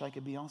used to wish I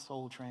could be on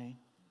Soul Train.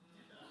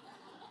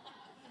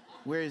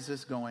 Where is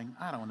this going?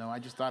 I don't know. I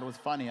just thought it was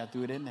funny. I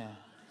threw it in there.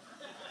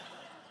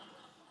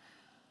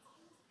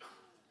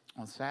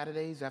 On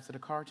Saturdays after the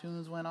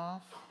cartoons went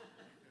off.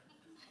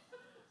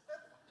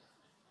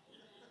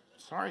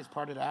 Sorry, it's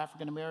part of the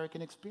African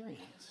American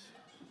experience.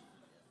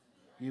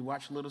 You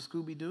watch Little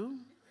Scooby-Doo?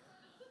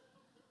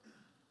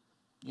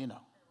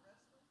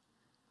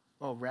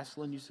 Oh,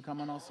 wrestling used to come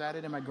on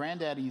Saturday. My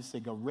granddaddy used to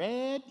go,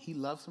 Red, he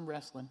loved some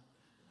wrestling.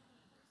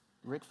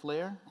 Ric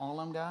Flair, all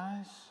them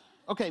guys.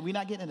 Okay, we're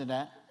not getting into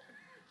that.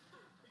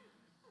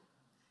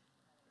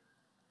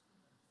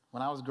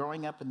 When I was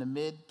growing up in the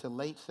mid to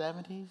late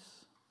 70s,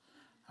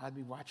 I'd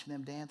be watching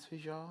them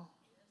dancers, y'all,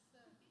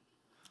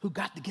 who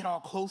got to get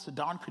all close to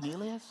Don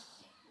Cornelius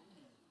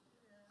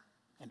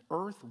and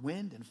Earth,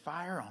 Wind, and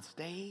Fire on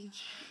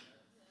stage.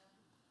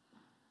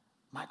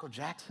 Michael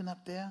Jackson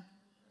up there.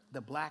 The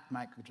black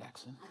Michael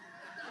Jackson.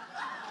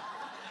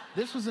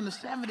 This was in the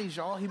 70s,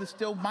 y'all. He was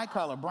still my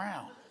color,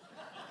 brown.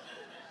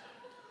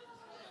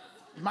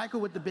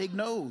 Michael with the big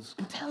nose.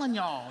 I'm telling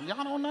y'all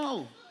don't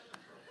know.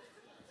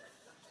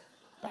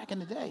 Back in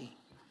the day.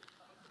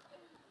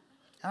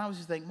 And I was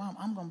just thinking, Mom,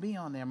 I'm going to be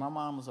on there. My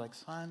mom was like,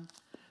 son,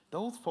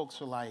 those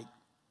folks are like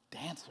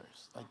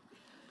dancers. Like,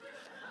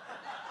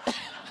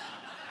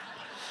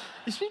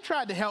 she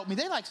tried to help me.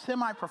 They like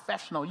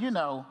semi-professional,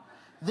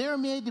 They're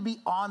made to be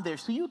on there.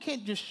 So you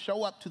can't just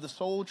show up to the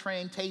Soul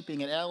Train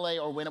taping in LA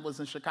or when it was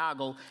in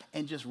Chicago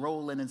and just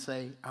roll in and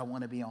say, I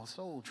want to be on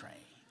Soul Train.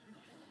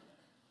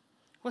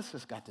 What's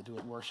this got to do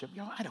with worship?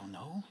 Y'all, I don't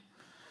know.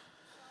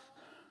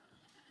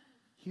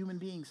 Human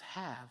beings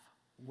have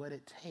what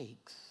it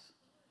takes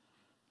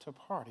to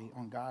party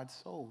on God's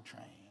Soul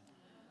Train.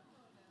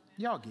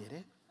 Y'all get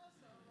it?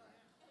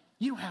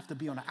 You don't have to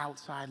be on the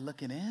outside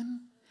looking in.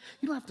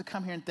 You don't have to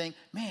come here and think,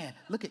 man,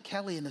 look at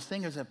Kelly and the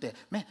singers up there.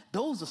 Man,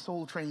 those are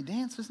Soul Train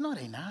dancers. No,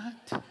 they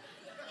not.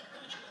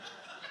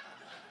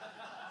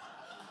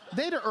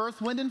 They the Earth,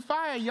 Wind, and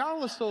Fire.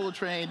 Y'all are Soul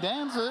Train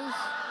dancers.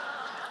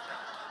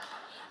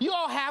 You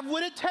all have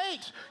what it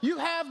takes. You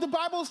have the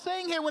Bible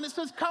saying here when it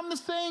says, come to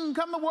sing,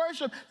 come to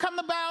worship, come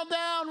to bow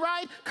down,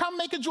 right? Come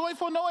make a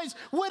joyful noise.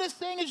 What it's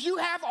saying is you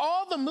have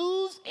all the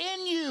moves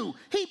in you.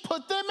 He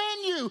put them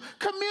in you,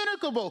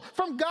 communicable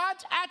from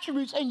God's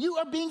attributes, and you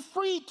are being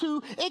free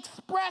to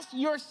express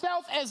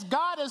yourself as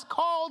God has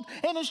called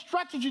and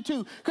instructed you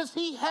to, because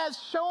he has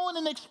shown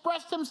and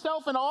expressed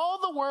himself in all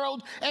the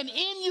world and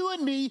in you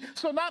and me.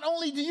 So not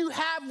only do you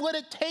have what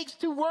it takes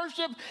to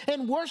worship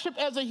and worship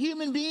as a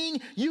human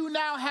being, you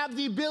now have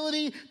the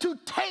ability to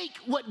take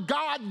what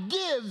God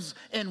gives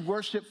and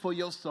worship for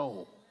your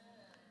soul.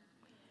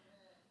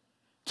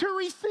 To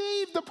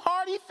receive the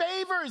party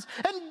favors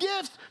and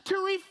gifts, to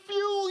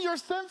refuel your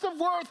sense of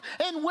worth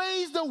in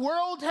ways the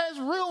world has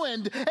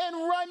ruined and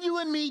run you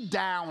and me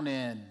down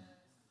in.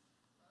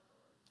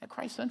 At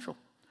Christ Central,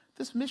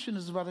 this mission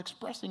is about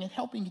expressing and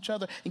helping each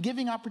other and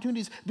giving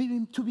opportunities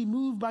to be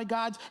moved by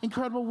God's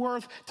incredible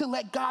worth, to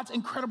let God's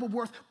incredible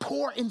worth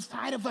pour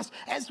inside of us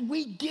as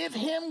we give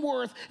him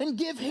worth and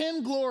give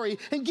him glory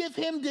and give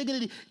him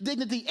dignity.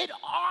 It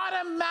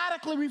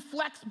automatically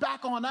reflects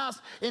back on us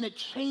and it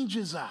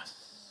changes us.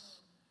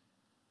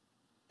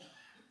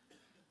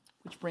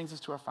 Which brings us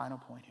to our final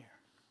point here.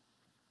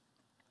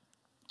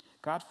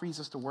 God frees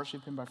us to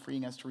worship him by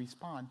freeing us to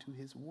respond to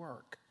his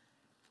work.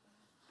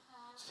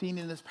 Seen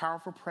in his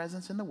powerful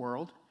presence in the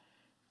world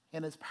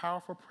and his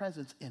powerful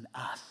presence in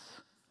us.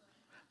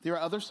 There are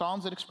other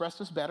Psalms that express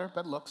this better,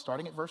 but look,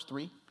 starting at verse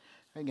 3,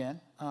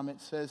 again,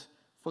 it says,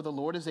 "For the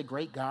Lord is a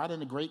great God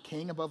and a great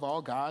King above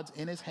all gods.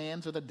 In his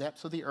hands are the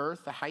depths of the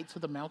earth. The heights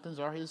of the mountains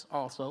are his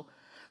also.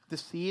 The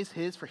sea is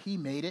his, for he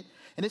made it,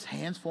 and his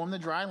hands formed the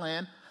dry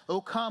land. Oh,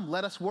 come,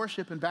 let us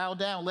worship and bow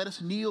down. Let us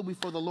kneel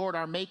before the Lord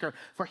our Maker,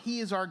 for he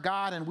is our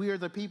God, and we are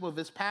the people of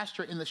his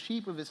pasture and the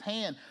sheep of his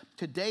hand.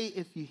 Today,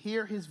 if you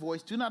hear his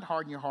voice, do not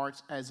harden your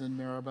hearts as in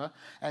Meribah,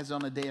 as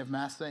on the day of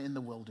Massah in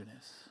the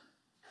wilderness."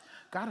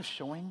 God is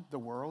showing the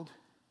world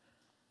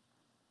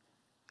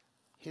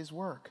his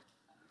work.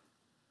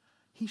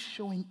 He's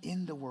showing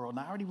in the world. And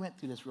I already went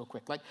through this real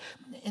quick.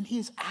 And he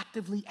is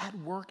actively at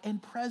work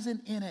and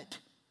present in it.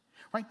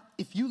 Right?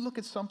 If you look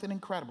at something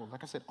incredible,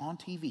 like I said, on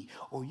TV,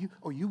 or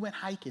you went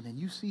hiking and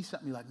you see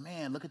something, you're like,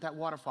 man, look at that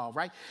waterfall,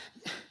 right?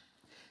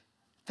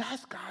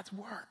 That's God's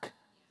work.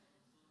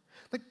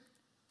 Like,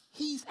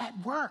 he's at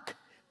work.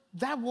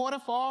 That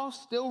waterfall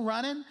still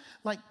running,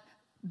 like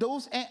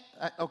those,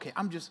 okay,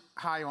 I'm just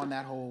high on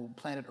that whole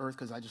planet Earth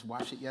because I just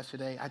watched it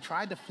yesterday. I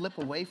tried to flip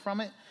away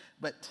from it,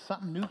 but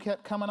something new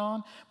kept coming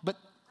on. But,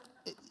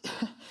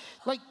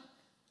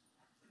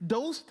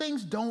 those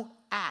things don't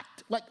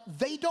act.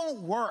 They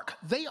don't work.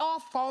 They all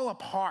fall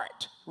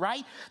apart,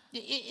 right?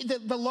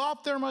 The law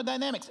of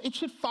thermodynamics, it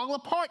should fall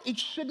apart. It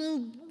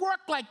shouldn't work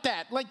like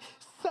that.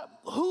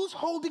 Who's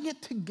holding it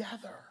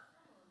together?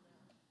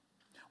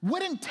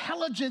 What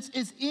intelligence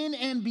is in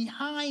and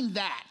behind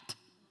that,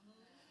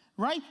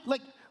 right?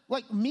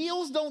 Like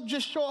meals don't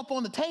just show up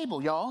on the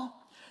table, y'all.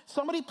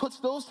 Somebody puts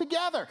those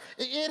together.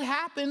 It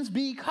happens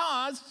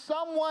because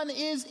someone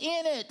is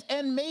in it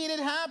and made it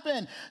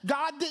happen.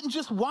 God didn't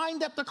just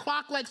wind up the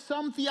clock like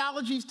some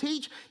theologies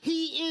teach.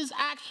 He is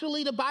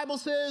actually, the Bible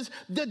says,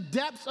 the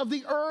depths of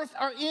the earth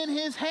are in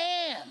his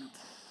hands.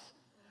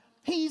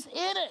 He's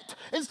in it.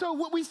 And so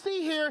what we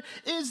see here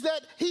is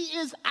that he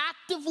is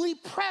actively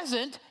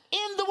present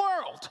in the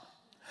world.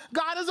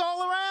 God is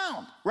all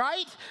around,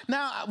 right?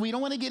 Now, we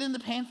don't want to get into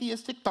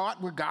pantheistic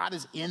thought where God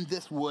is in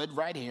this wood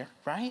right here,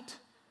 right?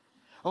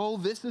 Oh,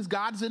 this is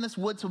God's in this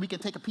wood so we can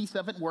take a piece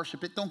of it and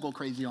worship it. Don't go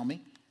crazy on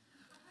me.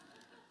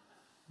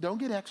 Don't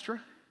get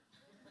extra.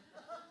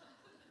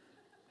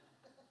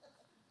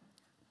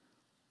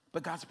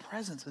 But God's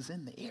presence is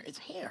in the air. It's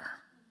here.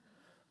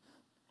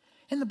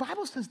 And the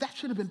Bible says that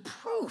should have been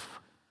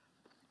proof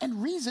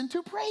and reason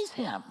to praise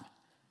him.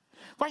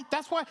 Right?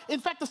 That's why, in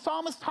fact, the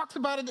psalmist talks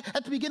about it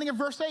at the beginning of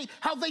verse 8,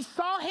 how they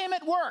saw him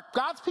at work.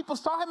 God's people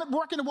saw him at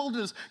work in the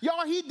wilderness.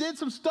 Y'all, he did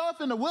some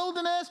stuff in the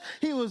wilderness.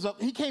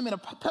 He came in a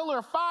pillar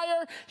of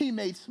fire. He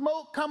made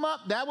smoke come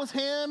up. That was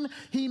him.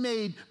 He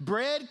made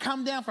bread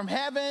come down from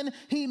heaven.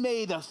 He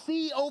made a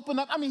sea open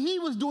up. I mean, he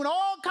was doing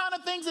all kinds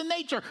of things in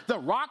nature. The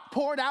rock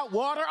poured out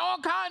water, all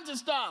kinds of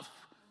stuff.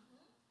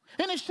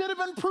 And it should have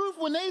been proof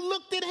when they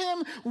looked at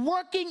him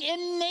working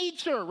in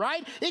nature,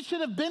 right? It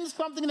should have been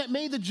something that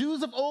made the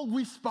Jews of old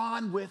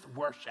respond with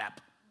worship.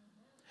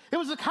 It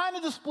was a kind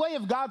of display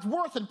of God's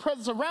worth and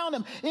presence around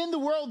him in the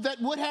world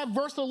that would have,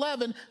 verse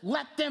 11,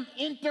 let them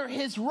enter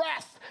his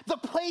rest, the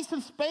place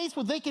and space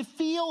where they could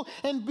feel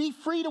and be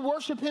free to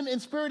worship him in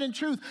spirit and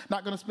truth.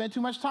 Not going to spend too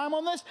much time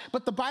on this,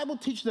 but the Bible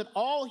teaches that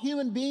all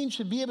human beings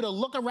should be able to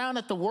look around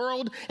at the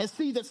world and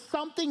see that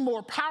something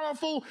more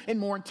powerful and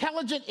more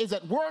intelligent is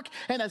at work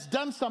and has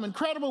done some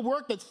incredible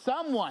work that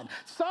some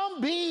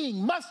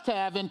being must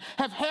have and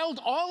have held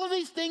all of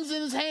these things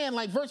in his hand,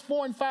 like verse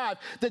 4 and 5,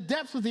 the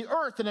depths of the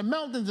earth and the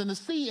mountains and the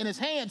sea in his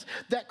hands.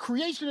 That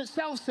creation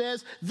itself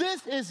says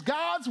this is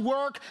God's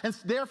work and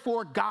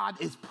therefore God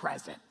is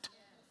present.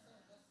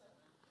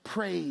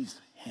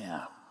 Praise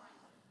him.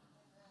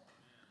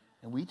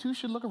 And we too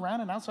should look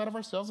around and outside of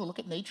ourselves and look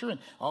at nature and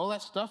all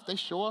that stuff they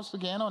show us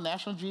again on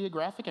National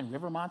Geographic and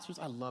River Monsters.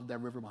 I love that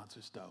River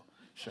Monsters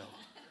show.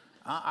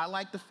 I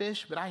like the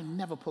fish, but I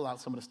never pull out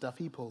some of the stuff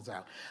he pulls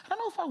out. I don't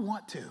know if I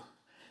want to,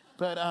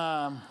 but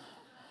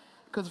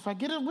because if I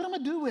get it, what am I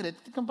going to do with it?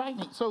 It can bite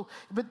me. So,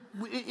 but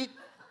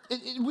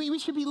we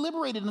should be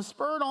liberated and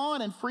spurred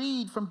on and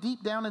freed from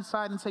deep down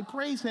inside and say,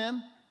 praise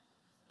him.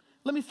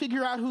 Let me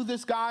figure out who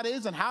this God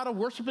is and how to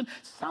worship him.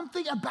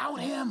 Something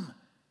about him.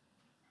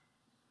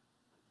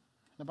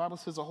 The Bible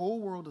says the whole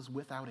world is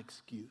without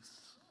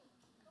excuse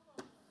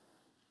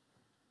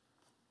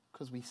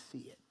because we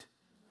see it.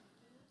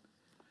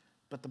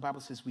 But the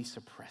Bible says we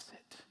suppress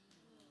it.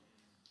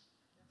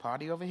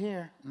 Party over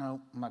here.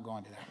 No, I'm not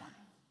going to that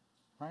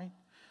one. Right?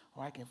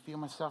 Or I can feel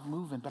myself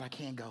moving, but I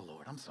can't go,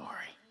 Lord. I'm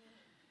sorry.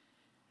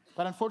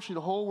 But unfortunately,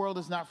 the whole world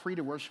is not free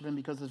to worship him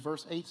because, as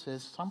verse 8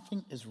 says,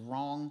 something is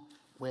wrong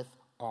with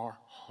our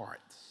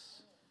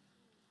hearts.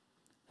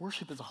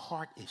 Worship is a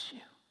heart issue.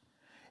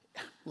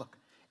 Look,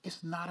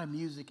 it's not a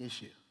music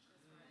issue.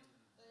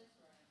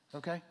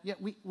 Okay? Yeah,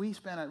 we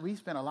spent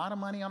a lot of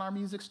money on our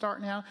music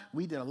starting out.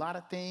 We did a lot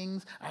of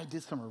things. I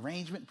did some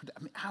arrangement.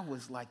 I mean, I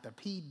was like the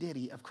P.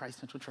 Diddy of Christ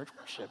Central Church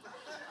worship.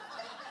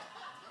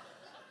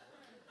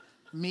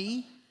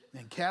 Me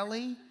and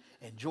Kelly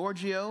and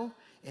Giorgio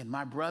and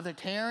my brother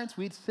Terrence,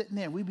 we'd sit in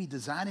there and we'd be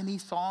designing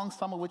these songs,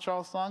 some of which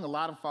y'all sung. A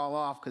lot of them fall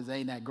off because they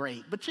ain't that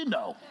great. But you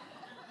know,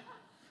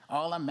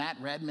 all them Matt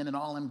Redman and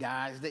all them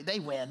guys, they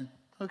win,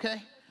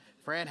 okay?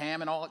 Fred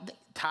Hammond,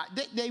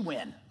 they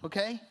win,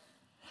 okay?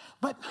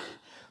 But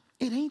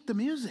it ain't the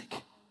music,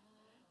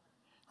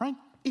 right?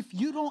 If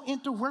you don't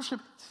enter worship,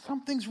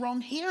 something's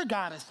wrong here,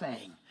 God is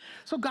saying.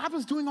 So God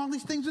was doing all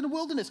these things in the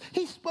wilderness.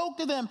 He spoke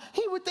to them.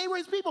 They were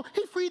his people.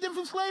 He freed them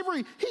from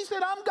slavery. He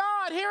said, I'm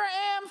God. Here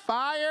I am.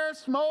 Fire,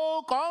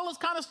 smoke, all this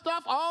kind of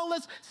stuff, all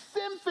this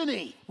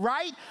symphony,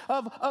 right?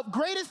 Of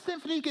greatest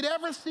symphony you could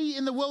ever see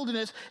in the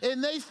wilderness.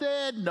 And they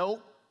said,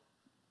 nope.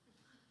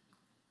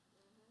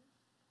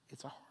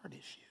 It's a heart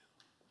issue.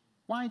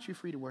 Why aren't you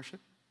free to worship?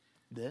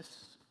 This.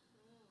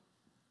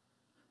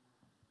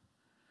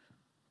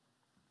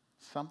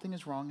 Something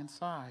is wrong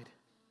inside.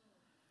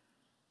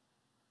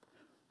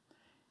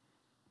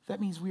 That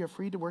means we are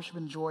free to worship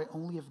and enjoy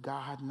only if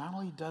God not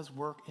only does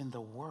work in the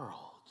world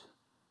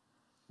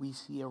we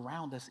see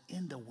around us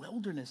in the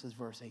wilderness, as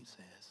verse 8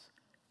 says,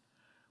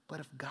 but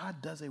if God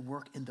does a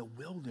work in the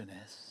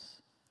wilderness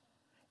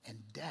and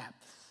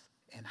depths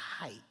and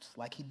heights,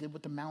 like he did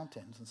with the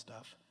mountains and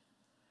stuff,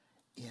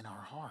 in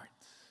our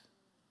hearts.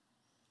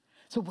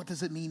 So what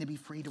does it mean to be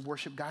free to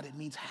worship God? It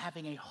means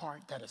having a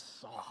heart that is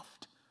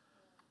soft.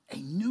 A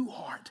new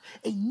heart,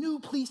 a new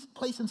place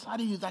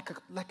inside of you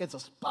like it's a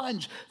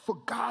sponge for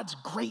God's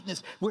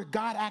greatness, where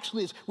God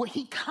actually is, where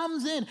he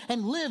comes in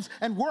and lives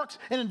and works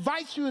and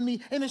invites you and me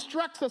and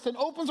instructs us and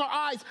opens our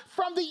eyes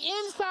from the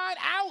inside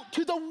out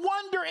to the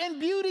wonder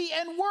and beauty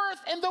and worth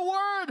and the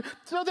word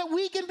so that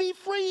we can be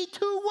free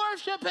to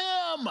worship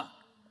him.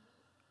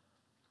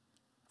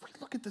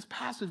 Look at this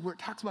passage where it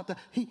talks about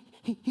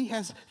he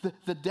has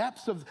the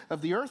depths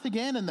of the earth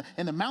again,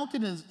 and the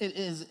mountain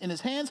is in his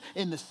hands,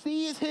 and the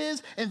sea is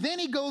his. And then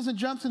he goes and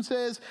jumps and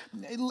says,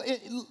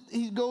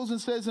 he goes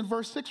and says in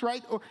verse 6,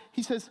 right? Or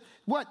he says,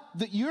 what?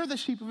 That you're the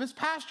sheep of his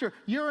pasture.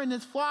 You're in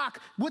his flock.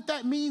 What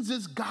that means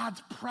is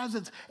God's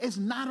presence is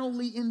not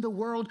only in the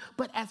world,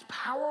 but as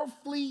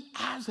powerfully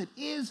as it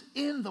is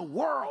in the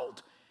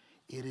world,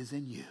 it is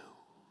in you.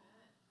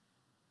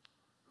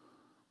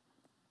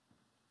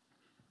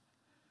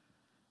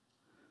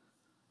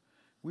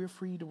 We're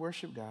free to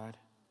worship God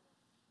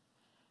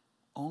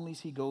only as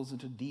he goes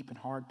into deep and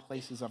hard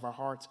places of our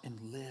hearts and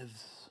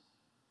lives.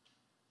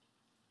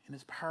 And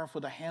it's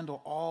powerful to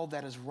handle all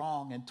that is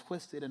wrong and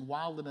twisted and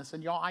wildness.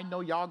 And y'all, I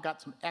know y'all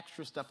got some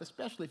extra stuff,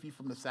 especially if you're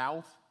from the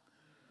South.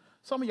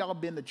 Some of y'all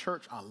have been to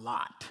church a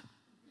lot.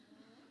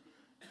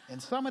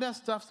 And some of that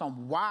stuff's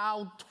some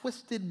wild,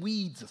 twisted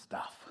weeds of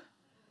stuff.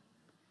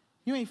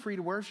 You ain't free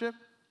to worship,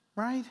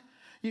 right?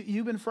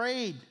 You've been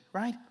afraid,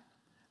 right?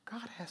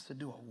 God has to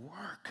do a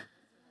work.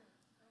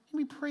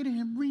 We pray to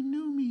him,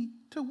 renew me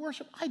to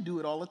worship. I do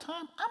it all the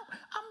time.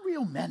 I'm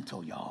real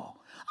mental, y'all.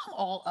 I'm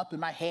all up in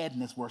my head in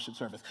this worship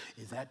service.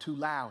 Is that too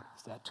loud?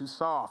 Is that too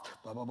soft?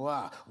 Blah, blah,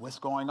 blah. What's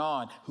going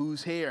on?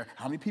 Who's here?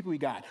 How many people we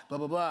got? Blah,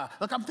 blah, blah.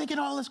 Look, I'm thinking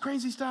all this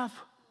crazy stuff.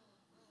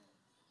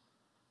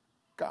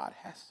 God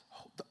has,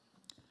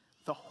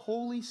 the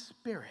Holy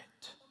Spirit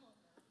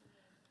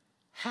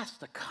has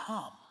to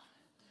come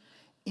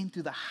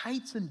into the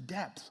heights and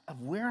depths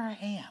of where I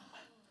am.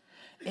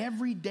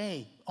 Every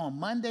day on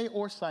Monday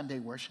or Sunday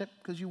worship,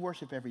 because you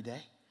worship every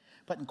day,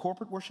 but in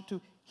corporate worship too,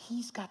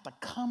 he's got to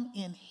come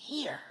in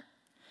here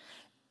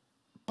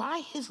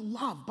by his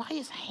love, by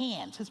his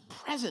hands, his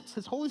presence,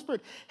 his Holy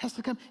Spirit has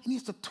to come and he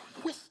has to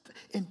twist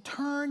and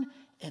turn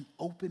and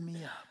open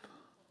me up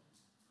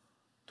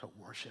to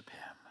worship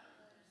him.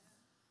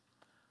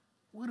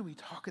 What are we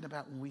talking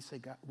about when we say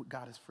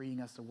God is freeing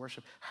us to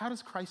worship? How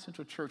does Christ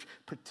Central Church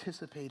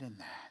participate in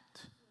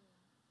that?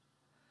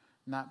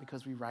 Not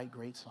because we write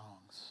great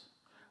songs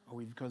or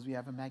because we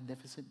have a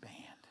magnificent band.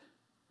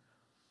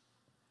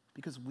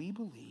 Because we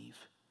believe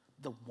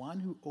the one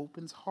who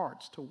opens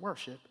hearts to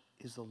worship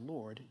is the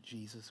Lord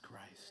Jesus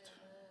Christ.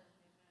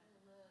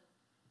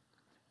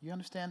 You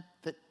understand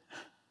that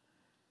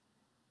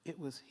it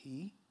was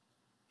he,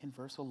 in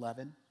verse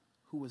 11,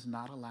 who was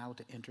not allowed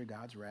to enter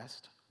God's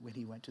rest when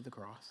he went to the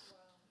cross?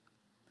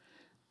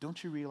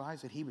 Don't you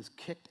realize that he was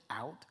kicked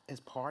out as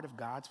part of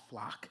God's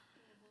flock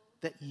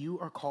that you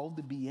are called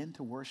to be in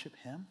to worship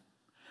him?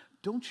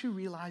 Don't you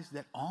realize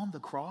that on the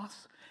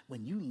cross,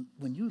 when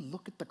you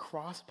look at the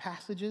cross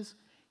passages,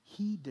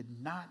 he did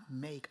not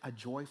make a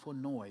joyful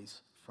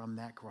noise from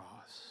that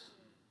cross.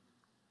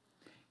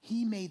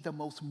 He made the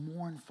most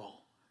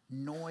mournful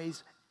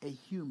noise a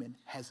human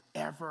has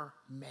ever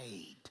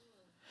made.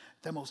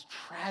 The most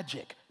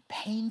tragic,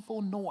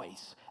 painful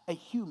noise a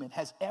human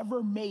has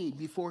ever made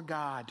before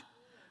God.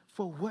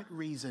 For what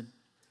reason?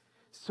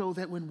 So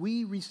that when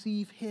we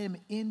receive him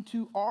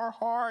into our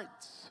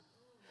hearts,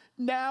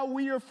 now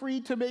we are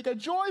free to make a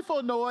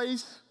joyful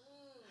noise.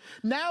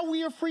 Now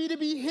we are free to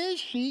be his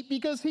sheep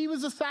because he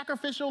was a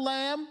sacrificial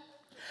lamb.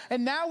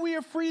 And now we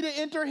are free to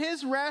enter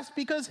his rest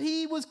because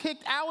he was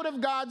kicked out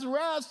of God's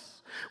rest.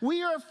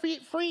 We are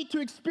free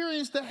to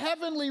experience the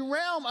heavenly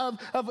realm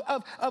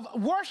of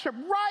worship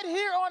right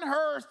here on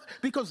earth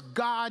because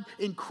God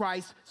in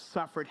Christ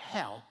suffered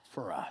hell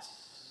for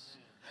us.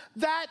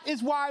 That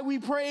is why we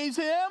praise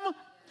him.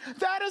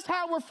 That is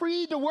how we're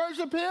free to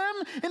worship him.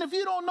 And if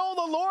you don't know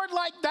the Lord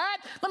like that,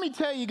 let me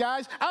tell you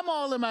guys, I'm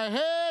all in my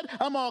head.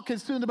 I'm all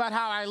consumed about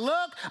how I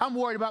look. I'm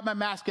worried about my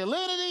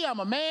masculinity. I'm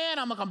a man.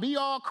 I'm going to be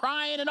all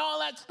crying and all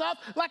that stuff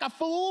like a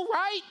fool,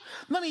 right?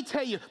 Let me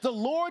tell you, the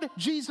Lord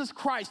Jesus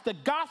Christ, the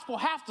gospel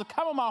has to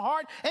come in my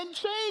heart and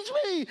change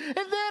me. And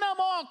then I'm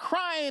all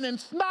crying and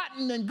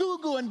snotting and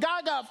goo-goo and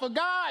gaga for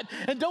God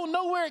and don't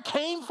know where it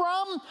came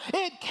from.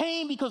 It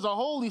came because the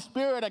Holy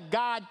Spirit of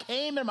God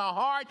came in my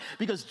heart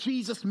because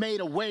Jesus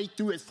made a way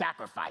through his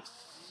sacrifice.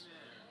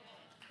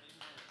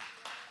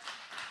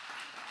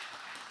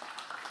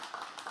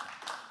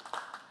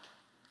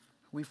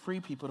 We free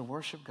people to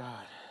worship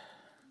God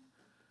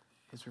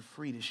because we're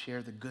free to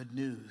share the good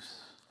news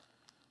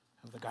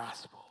of the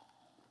gospel.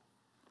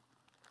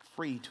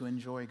 Free to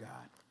enjoy God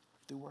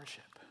through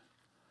worship.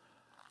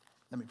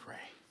 Let me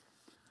pray.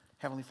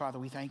 Heavenly Father,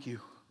 we thank you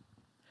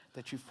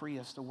that you free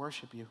us to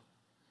worship you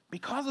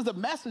because of the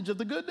message of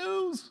the good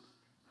news.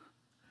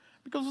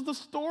 Because of the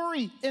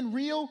story and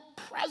real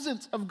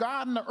presence of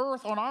God in the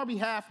earth on our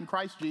behalf in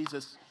Christ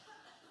Jesus.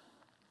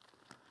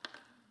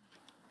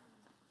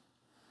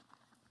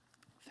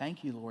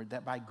 Thank you, Lord,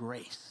 that by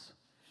grace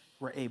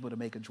we're able to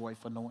make a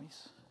joyful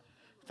noise.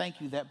 Thank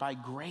you that by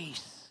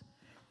grace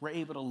we're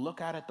able to look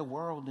out at the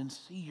world and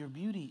see your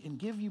beauty and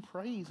give you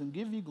praise and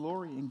give you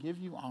glory and give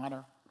you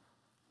honor.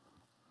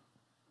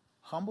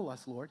 Humble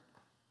us, Lord.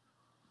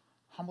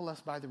 Humble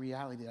us by the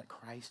reality that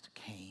Christ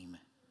came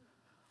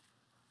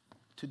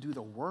to do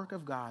the work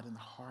of God in the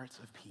hearts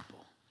of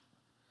people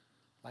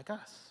like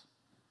us,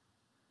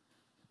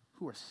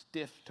 who are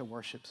stiff to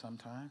worship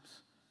sometimes,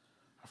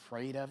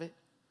 afraid of it,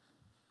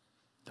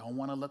 don't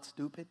want to look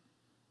stupid,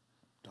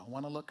 don't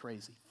want to look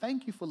crazy.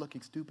 Thank you for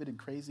looking stupid and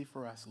crazy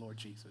for us, Lord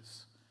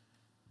Jesus,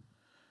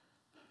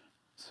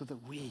 so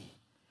that we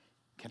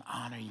can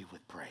honor you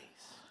with praise.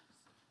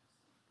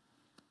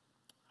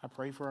 I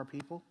pray for our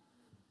people.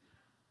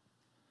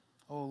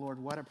 Oh, Lord,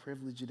 what a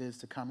privilege it is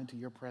to come into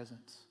your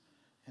presence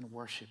and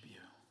worship you.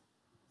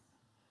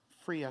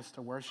 Free us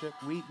to worship.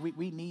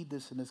 We need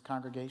this in this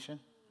congregation.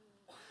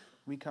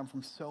 We come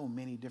from so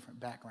many different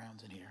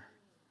backgrounds in here.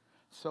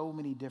 So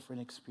many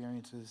different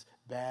experiences,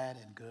 bad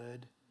and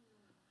good,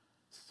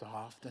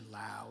 soft and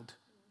loud,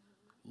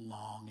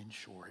 long and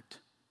short.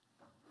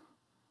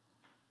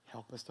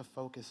 Help us to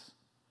focus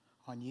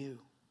on you,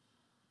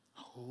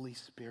 Holy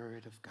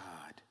Spirit of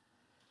God.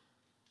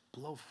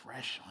 Blow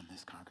fresh on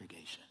this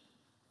congregation.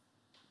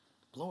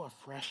 Blow a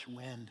fresh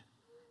wind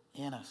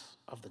in us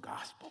of the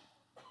gospel,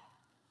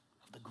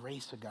 of the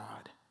grace of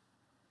God.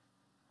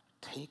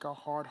 Take our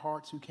hard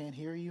hearts who can't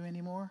hear you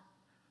anymore.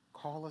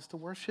 Call us to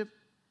worship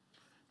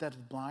that is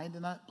blind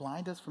and not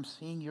blind us from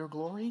seeing your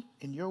glory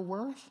and your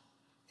worth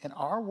and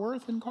our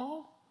worth and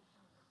call.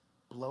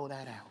 Blow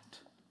that out.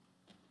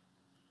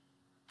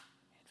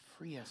 And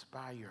free us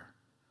by your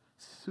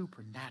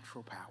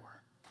supernatural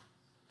power.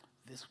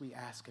 This we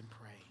ask and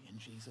pray in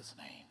Jesus'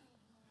 name.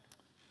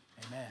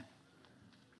 Amen.